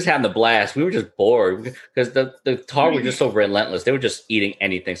 He was having the blast. We were just bored because the tar were just so relentless. They were just eating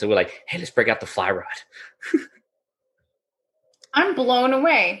anything. So we're like, hey, let's break out the fly rod. I'm blown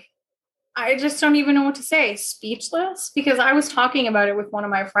away. I just don't even know what to say. Speechless, because I was talking about it with one of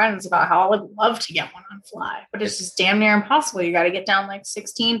my friends about how I would love to get one on fly, but it's just damn near impossible. You got to get down like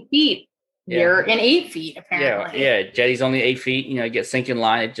 16 feet. Yeah. You're in 8 feet apparently. Yeah. Jetty's only 8 feet. You get sinking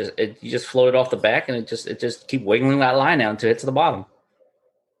line. You just float it off the back, and it just keep wiggling that line out until it hits the bottom.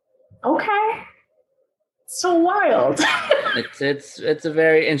 Okay. So wild. It's a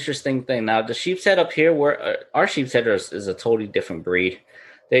very interesting thing. Now the sheep's head up here, where our sheep's head is a totally different breed.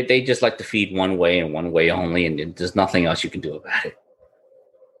 They just like to feed one way and one way only, and there's nothing else you can do about it.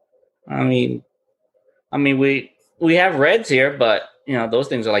 I mean, we have reds here, but those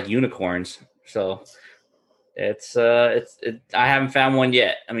things are like unicorns. So I haven't found one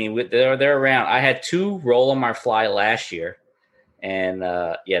yet. I mean, they're around. I had 2 roll on my fly last year, and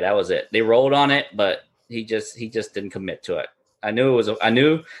that was it. They rolled on it, but he just didn't commit to it. I knew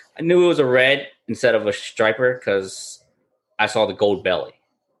it was a red instead of a striper because I saw the gold belly.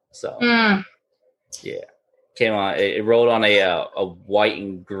 So came on. It rolled on a white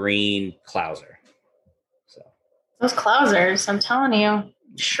and green clouser. So those clousers, I'm telling you,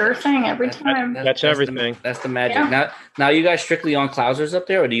 sure thing every time. That's everything. That's the magic. Yeah. Now you guys strictly on clousers up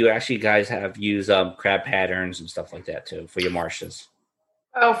there, or do you actually guys use crab patterns and stuff like that too for your marshes?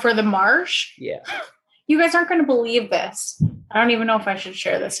 Oh, for the marsh? Yeah. You guys aren't going to believe this. I don't even know if I should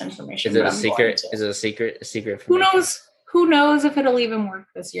share this information. Is it a secret? Is it a secret? Who knows? Who knows if it'll even work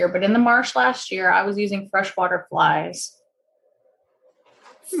this year? But in the marsh last year, I was using freshwater flies,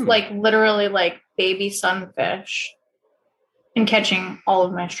 like literally like baby sunfish, and catching all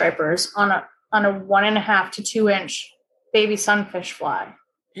of my stripers on a 1.5 to 2 inch baby sunfish fly.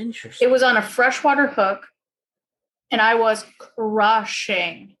 Interesting. It was on a freshwater hook, and I was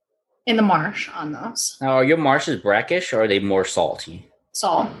crushing in the marsh on those. Now, are your marshes brackish or are they more salty?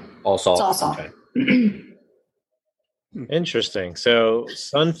 Salt. All salt. It's all salt. Okay. Interesting. So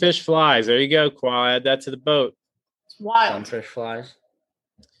sunfish flies. There you go, Qual. Add that to the boat. It's wild. Sunfish flies.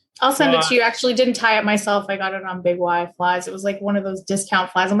 I'll send it to you. Actually, didn't tie it myself. I got it on Big Y Flies. It was like one of those discount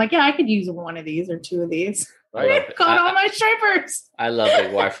flies. I'm like, yeah, I could use one of these or two of these. Caught all my stripers. I love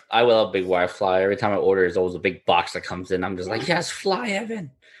Big Y. I love Big Y Fly. Every time I order, there's always a big box that comes in. I'm just like, yes, fly,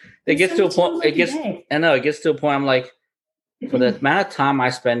 Evan. It gets to a point. It gets to a point. I'm like, for the amount of time I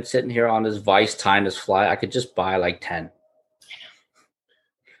spend sitting here on this vice tying this fly, I could just buy like 10.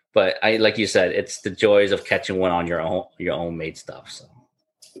 But I, like you said, it's the joys of catching one on your own made stuff. So.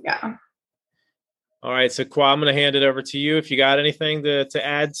 Yeah. All right, so Qua, I'm going to hand it over to you. If you got anything to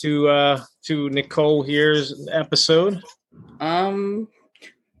add to Nicole here's episode, probably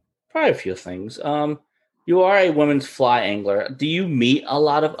a few things. You are a women's fly angler. Do you meet a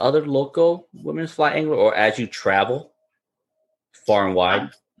lot of other local women's fly angler, or as you travel far and wide?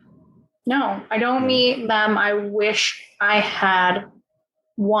 No, I don't meet them. I wish I had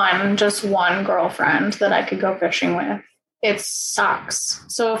just one girlfriend that I could go fishing with. It sucks.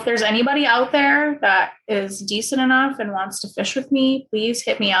 So if there's anybody out there that is decent enough and wants to fish with me, please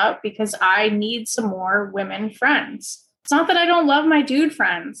hit me up because I need some more women friends. It's not that I don't love my dude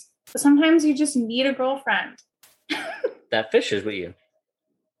friends, but sometimes you just need a girlfriend. That fishes with you.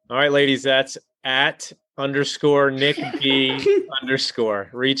 All right, ladies, that's @ Nick B _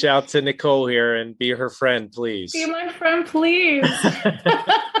 Reach out to Nicole here and be her friend, please. Be my friend, please.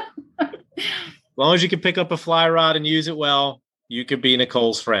 As long as you can pick up a fly rod and use it well, you could be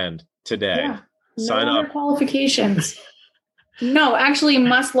Nicole's friend today. Yeah, Sign up. Qualifications. No, actually,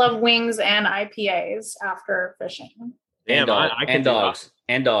 must love wings and IPAs after fishing. Damn, and dogs.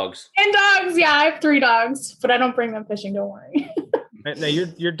 And dogs. And dogs. Yeah, I have 3 dogs, but I don't bring them fishing. Don't worry. Now,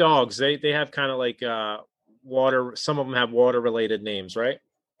 your dogs, they have kind of like water. Some of them have water related names, right?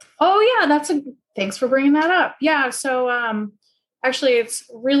 Oh yeah, thanks for bringing that up. Yeah, so actually, it's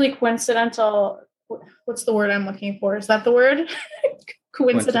really coincidental. What's the word I'm looking for? Is that the word?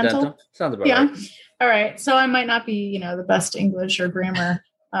 Coincidental? Sounds about right. All right. So I might not be, the best English or grammar.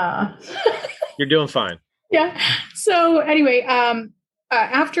 You're doing fine. Yeah. So anyway,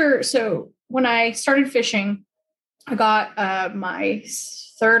 when I started fishing, I got my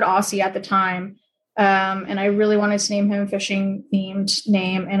 3rd Aussie at the time. And I really wanted to name him a fishing themed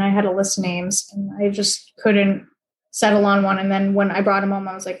name. And I had a list of names and I just couldn't settle on one. And then when I brought him home,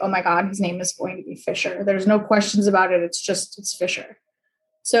 I was like, oh my God, his name is going to be Fisher. There's no questions about it. It's Fisher.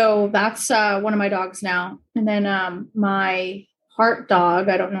 So that's one of my dogs now. And then my heart dog,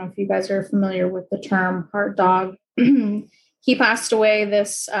 I don't know if you guys are familiar with the term heart dog. He passed away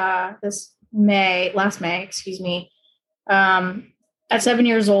last May, at 7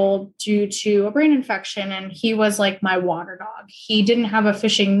 years old due to a brain infection. And he was like my water dog. He didn't have a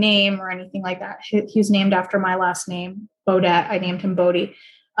fishing name or anything like that. He was named after my last name, Bodette. I named him Bodie.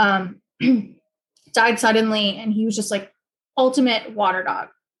 Died suddenly. And he was just like ultimate water dog,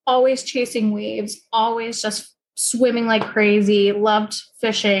 always chasing waves, always just swimming like crazy, loved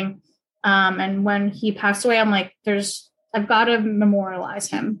fishing. And when he passed away, I'm like, I've got to memorialize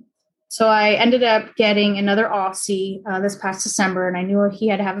him. So I ended up getting another Aussie this past December, and I knew he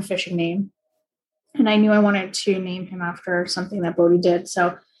had to have a fishing name. And I knew I wanted to name him after something that Bodie did.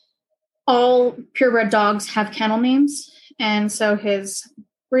 So all purebred dogs have kennel names. And so his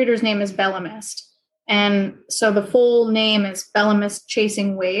breeder's name is Bellamist. And so the full name is Bellamist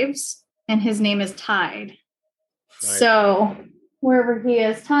Chasing Waves, and his name is Tide. Nice. So wherever he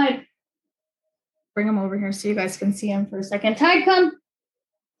is, Tide, bring him over here so you guys can see him for a second. Tide, come.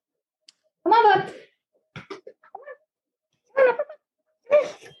 Come on, bud. Come on.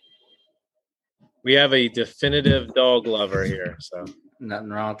 We have a definitive dog lover here. So nothing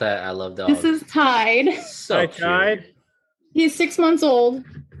wrong with that. I love dogs. This is Tide. So Tide. He's 6 months old,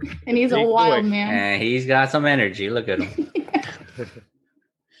 and he's a wild man. And he's got some energy. Look at him.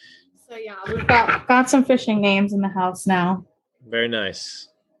 So yeah, we've got some fishing names in the house now. Very nice.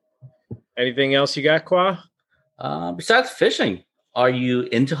 Anything else you got, Qua? Besides fishing, are you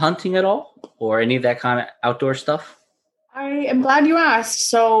into hunting at all, or any of that kind of outdoor stuff? I am glad you asked.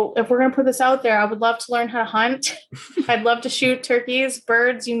 So if we're going to put this out there, I would love to learn how to hunt. I'd love to shoot turkeys,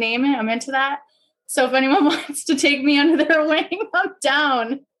 birds, you name it. I'm into that. So if anyone wants to take me under their wing, I'm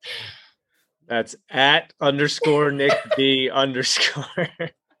down. That's @ Nick B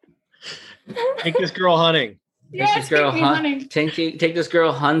 _ Take this girl hunting. Yeah, take this girl hunting. Take this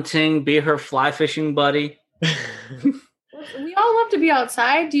girl hunting. Be her fly fishing buddy. We all love to be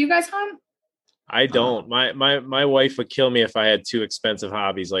outside. Do you guys hunt? I don't. My wife would kill me if I had 2 expensive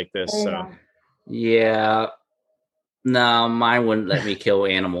hobbies like this. So yeah, no, mine wouldn't let me kill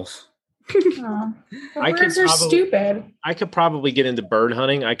animals. Birds are stupid. I could probably get into bird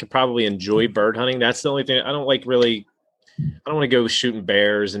hunting. I could probably enjoy bird hunting. That's the only thing. I don't like really don't want to go shooting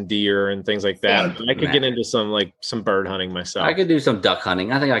bears and deer and things like that. Same. But I could get into some bird hunting myself. I could do some duck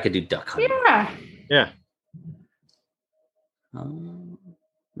hunting. I think I could do duck hunting. Yeah. Yeah.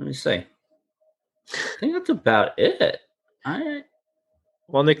 Let me see. I think that's about it.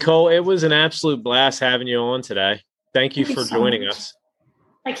 Well, Nicole, it was an absolute blast having you on today. Thank you for joining us.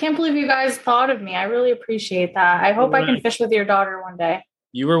 I can't believe you guys thought of me. I really appreciate that. I hope I can fish with your daughter one day.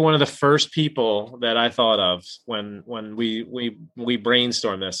 You were one of the first people that I thought of when we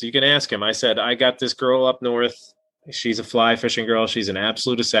brainstormed this. You can ask him. I said, I got this girl up north. She's a fly fishing girl. She's an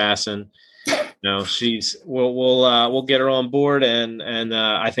absolute assassin. No, we'll get her on board, and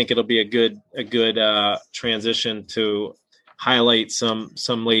I think it'll be a good transition to highlight some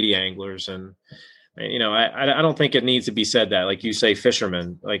lady anglers. And I don't think it needs to be said that, like you say,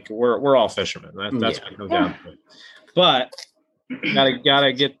 fishermen, like we're all fishermen. That's what it comes down to. But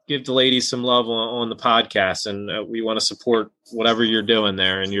gotta give the ladies some love on the podcast, and we want to support whatever you're doing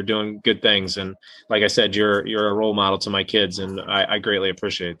there, and you're doing good things. And like I said, you're a role model to my kids, and I greatly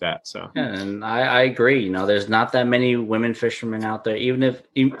appreciate that. So and I agree. There's not that many women fishermen out there. Even if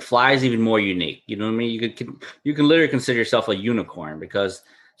fly is even more unique, you know what I mean. You can literally consider yourself a unicorn, because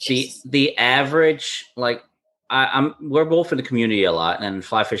the average, like we're both in the community a lot, and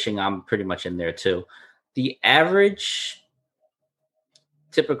fly fishing I'm pretty much in there too. The average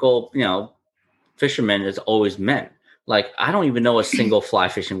typical, fisherman is always men. Like, I don't even know a single fly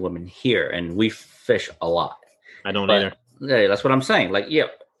fishing woman here, and we fish a lot. I don't either. Yeah, that's what I'm saying. Like,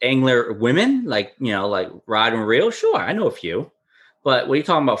 angler women, like rod and reel. Sure, I know a few, but when you're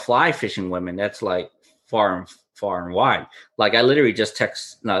talking about fly fishing women, that's like far and wide. Like, I literally just 30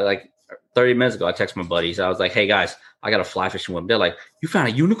 minutes ago, I texted my buddies. I was like, "Hey guys, I got a fly fishing woman." They're like, "You found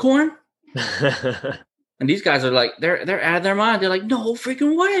a unicorn?" And these guys are like, they're out of their mind. They're like, no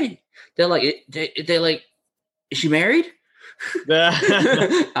freaking way. They're like, is she married?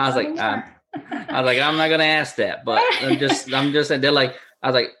 I was like, I'm not gonna ask that, but I'm just saying. They're like, I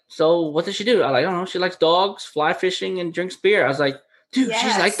was like, so what does she do? I was like, I don't know. She likes dogs, fly fishing, and drinks beer. I was like, dude,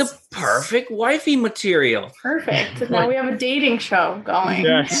 She's like the perfect wifey material. Perfect. Now we have a dating show going.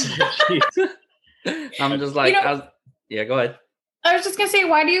 Yes. I'm just like, yeah, go ahead. I was just gonna say,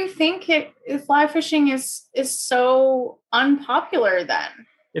 why do you think fly fishing is so unpopular then?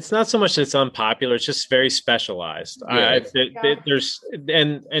 It's not so much that it's unpopular; it's just very specialized. Yeah. There's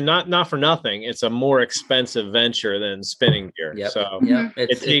not for nothing. It's a more expensive venture than spinning gear. Yep. So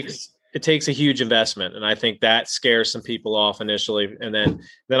it takes a huge investment, and I think that scares some people off initially. And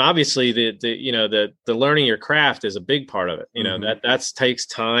then obviously the learning your craft is a big part of it. That takes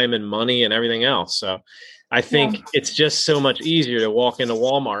time and money and everything else. So I think it's just so much easier to walk into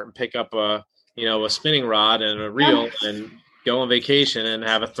Walmart and pick up a spinning rod and a reel and go on vacation and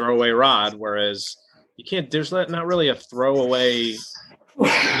have a throwaway rod. Whereas you can't, there's not really a throwaway,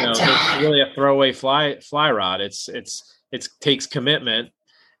 really a throwaway fly rod. It takes commitment.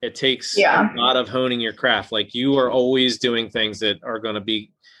 It takes a lot of honing your craft. Like, you are always doing things that are going to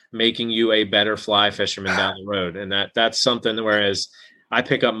be making you a better fly fisherman down the road. And that's something, whereas I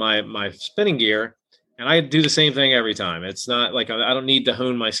pick up my spinning gear, and I do the same thing every time. It's not like I don't need to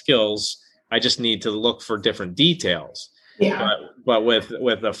hone my skills. I just need to look for different details. Yeah. But with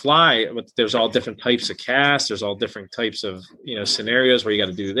the fly, there's all different types of casts. There's all different types of scenarios where you got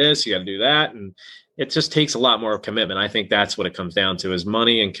to do this, you got to do that, and it just takes a lot more commitment. I think that's what it comes down to: is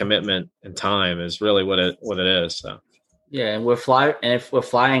money and commitment and time is really what it is. So yeah, and we're fly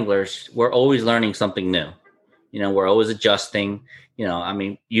anglers, we're always learning something new. We're always adjusting. I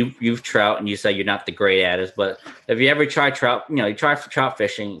mean, you've trout, and you say you're not the great at it, but if you ever try trout, you try for trout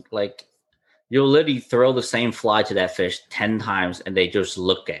fishing, like, you'll literally throw the same fly to that fish 10 times, and they just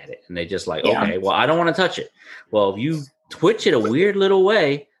look at it, and they just like, okay, well, I don't want to touch it. Well, if you twitch it a weird little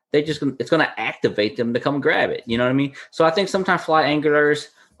way, it's going to activate them to come grab it. You know what I mean? So I think sometimes fly anglers,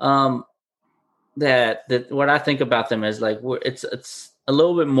 that what I think about them is like, it's a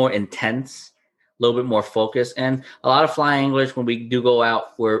little bit more intense, a little bit more focused. And a lot of fly anglers, when we do go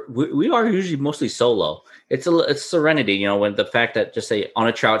out, we are usually mostly solo. It's serenity, when the fact that, just say, on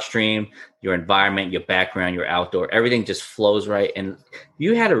a trout stream, your environment, your background, your outdoor, everything just flows right. And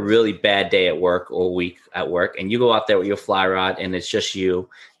you had a really bad day at work or week at work, and you go out there with your fly rod, and it's just you,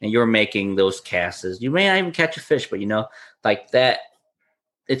 and you're making those casts. You may not even catch a fish, but like that,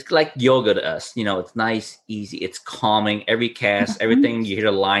 it's like yoga to us. It's nice, easy, it's calming. Every cast, everything, you hear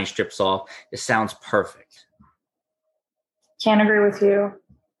the line strips off. It sounds perfect. Can't agree with you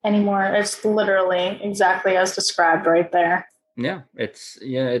anymore. It's literally exactly as described right there. Yeah, it's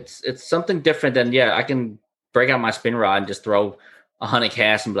something different than, I can break out my spin rod and just throw a hunting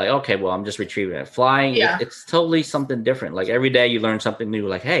cast and be like, okay, well, I'm just retrieving it. Flying, it's totally something different. Like every day you learn something new.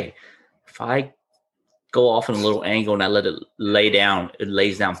 Like, hey, if I go off in a little angle and I let it lay down, it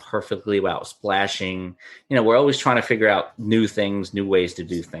lays down perfectly without splashing. We're always trying to figure out new things, new ways to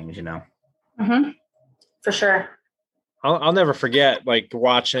do things, Mm-hmm. For sure. I'll never forget like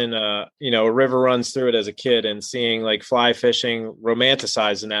watching a river runs through it as a kid and seeing like fly fishing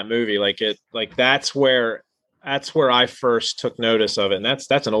romanticized in that movie. That's where I first took notice of it. And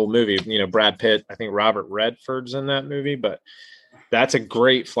that's an old movie, Brad Pitt, I think Robert Redford's in that movie, but that's a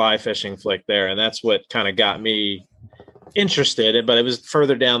great fly fishing flick there. And that's what kind of got me interested. But it was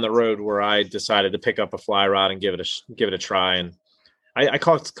further down the road where I decided to pick up a fly rod and give it a try. And I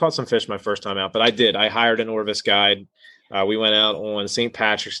caught some fish my first time out, but I hired an Orvis guide. We went out on St.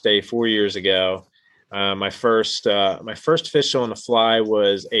 Patrick's Day 4 years ago. My first fish on the fly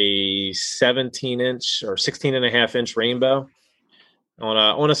was a 17-inch or 16.5-inch rainbow on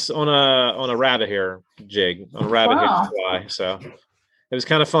a rabbit hair jig, on a rabbit hair fly. So it was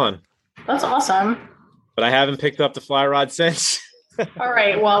kind of fun. That's awesome. But I haven't picked up the fly rod since. All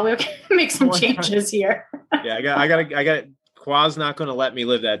right. Well, we'll make some changes here. Yeah, I got. Qua's not going to let me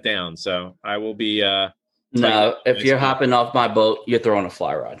live that down, so I will be. No, if you're hopping off my boat, you're throwing a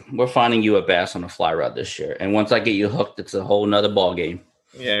fly rod. We're finding you a bass on a fly rod this year, and once I get you hooked, it's a whole nother ball game.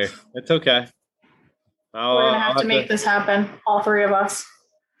 Yeah, it's okay. We're gonna have to make this happen, all three of us.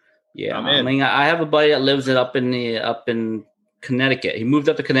 Yeah, I mean, I have a buddy that lives up in Connecticut. He moved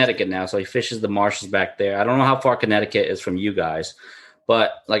up to Connecticut now, so he fishes the marshes back there. I don't know how far Connecticut is from you guys,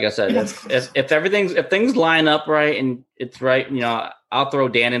 but like I said, if things line up right and it's right, I'll throw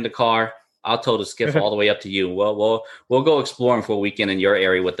Dan in the car. I'll tow the skiff all the way up to you. We'll go exploring for a weekend in your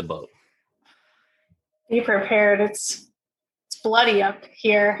area with the boat. Be prepared. It's bloody up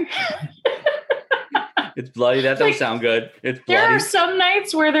here. It's bloody. That doesn't sound good. It's bloody. There are some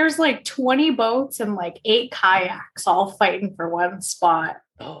nights where there's like 20 boats and like 8 kayaks all fighting for one spot.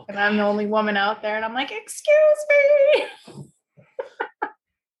 Oh, and I'm the only woman out there, and I'm like, excuse me.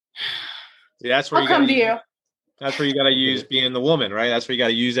 See, that's where I'll come to you. That's where you got to use being the woman, right? That's where you got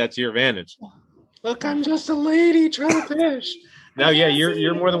to use that to your advantage. Look, I'm just a lady trying to fish. No, yeah,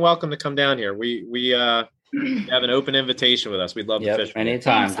 you're more than welcome to come down here. We have an open invitation with us. We'd love to fish.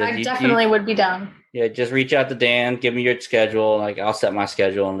 Anytime. I definitely would be down. Yeah, just reach out to Dan. Give me your schedule. Like I'll set my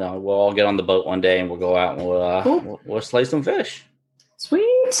schedule, and we'll all get on the boat one day, and we'll go out and we'll slay some fish.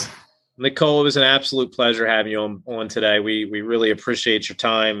 Sweet. Nicole, it was an absolute pleasure having you on today. We really appreciate your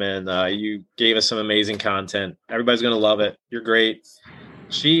time, and you gave us some amazing content. Everybody's going to love it. You're great.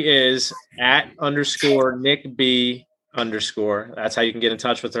 She is @_NickB_. That's how you can get in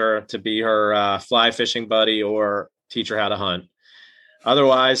touch with her to be her fly fishing buddy or teach her how to hunt.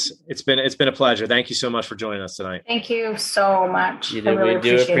 Otherwise, it's been a pleasure. Thank you so much for joining us tonight. Thank you so much. We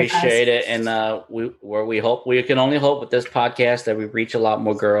do appreciate it. And we can only hope with this podcast that we reach a lot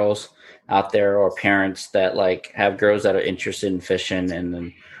more girls out there or parents that like have girls that are interested in fishing. And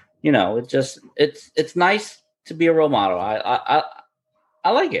then, it's nice to be a role model. I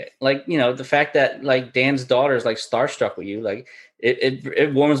like it. Like, the fact that like Dan's daughter is like starstruck with you, like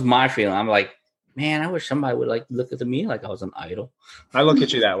it warms my feeling. I'm like, man, I wish somebody would like look at me like I was an idol. I look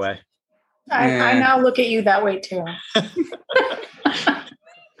at you that way. I now look at you that way too.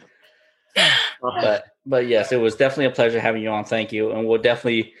 But yes, it was definitely a pleasure having you on. Thank you. And we'll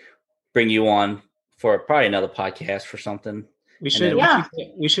definitely bring you on for probably another podcast for something. We should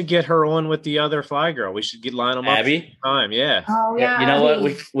get her on with the other fly girl. We should line them Abby? up time. Yeah. Oh yeah. You know what?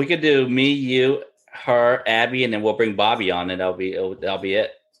 We could do me, you, her, Abby, and then we'll bring Bobby on, and that'll be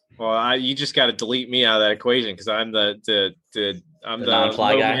it. Well, you just got to delete me out of that equation because I'm the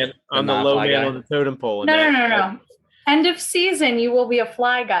non-fly guy. I'm the low man on the totem pole. No. End of season, you will be a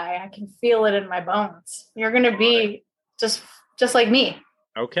fly guy. I can feel it in my bones. You're gonna be just like me.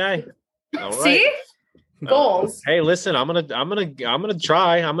 Okay. All right. See? Goals. Hey, listen, I'm gonna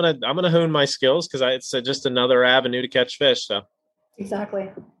try. I'm gonna hone my skills because it's just another avenue to catch fish. So exactly.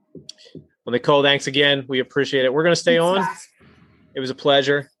 Well, Nicole, thanks again. We appreciate it. We're gonna stay on. It was a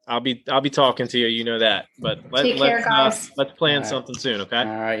pleasure. I'll be talking to you. You know that. But take care, guys. Let's plan something soon. Okay. All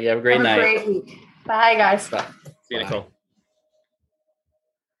right. You have a great night. Great week. Bye, guys. Bye. See you, Nicole.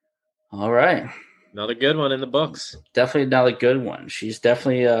 All right. Another good one in the books. Definitely another good one. She's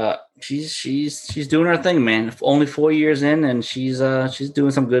definitely she's doing her thing, man. Only 4 years in, and she's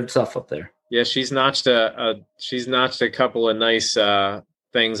doing some good stuff up there. Yeah, she's notched a couple of nice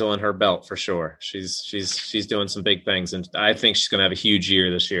things on her belt for sure. She's doing some big things, and I think she's going to have a huge year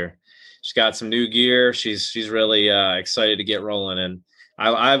this year. She's got some new gear. She's really excited to get rolling, and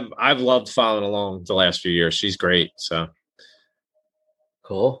I've loved following along the last few years. She's great. So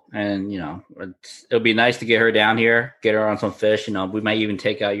Cool. And, it'll be nice to get her down here, get her on some fish. We might even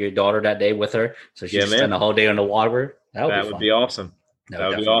take out your daughter that day with her. So she can spend the whole day on the water. That would be awesome. That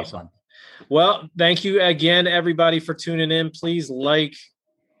would be awesome. Well, thank you again, everybody, for tuning in. Please like,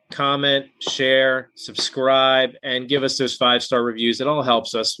 comment, share, subscribe, and give us those 5-star reviews. It all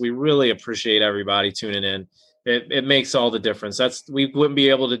helps us. We really appreciate everybody tuning in. It makes all the difference. We wouldn't be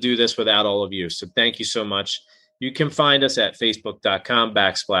able to do this without all of you. So thank you so much. You can find us at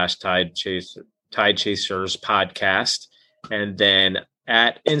facebook.com/Tide Chasers Podcast. And then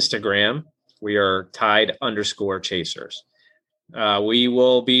at Instagram, we are Tide_Chasers. We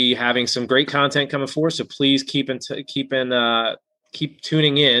will be having some great content coming forward. So please keep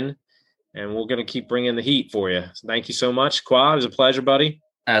tuning in, and we're going to keep bringing the heat for you. So thank you so much. Qua, it was a pleasure, buddy.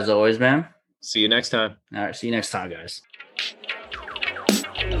 As always, man. See you next time. All right. See you next time, guys.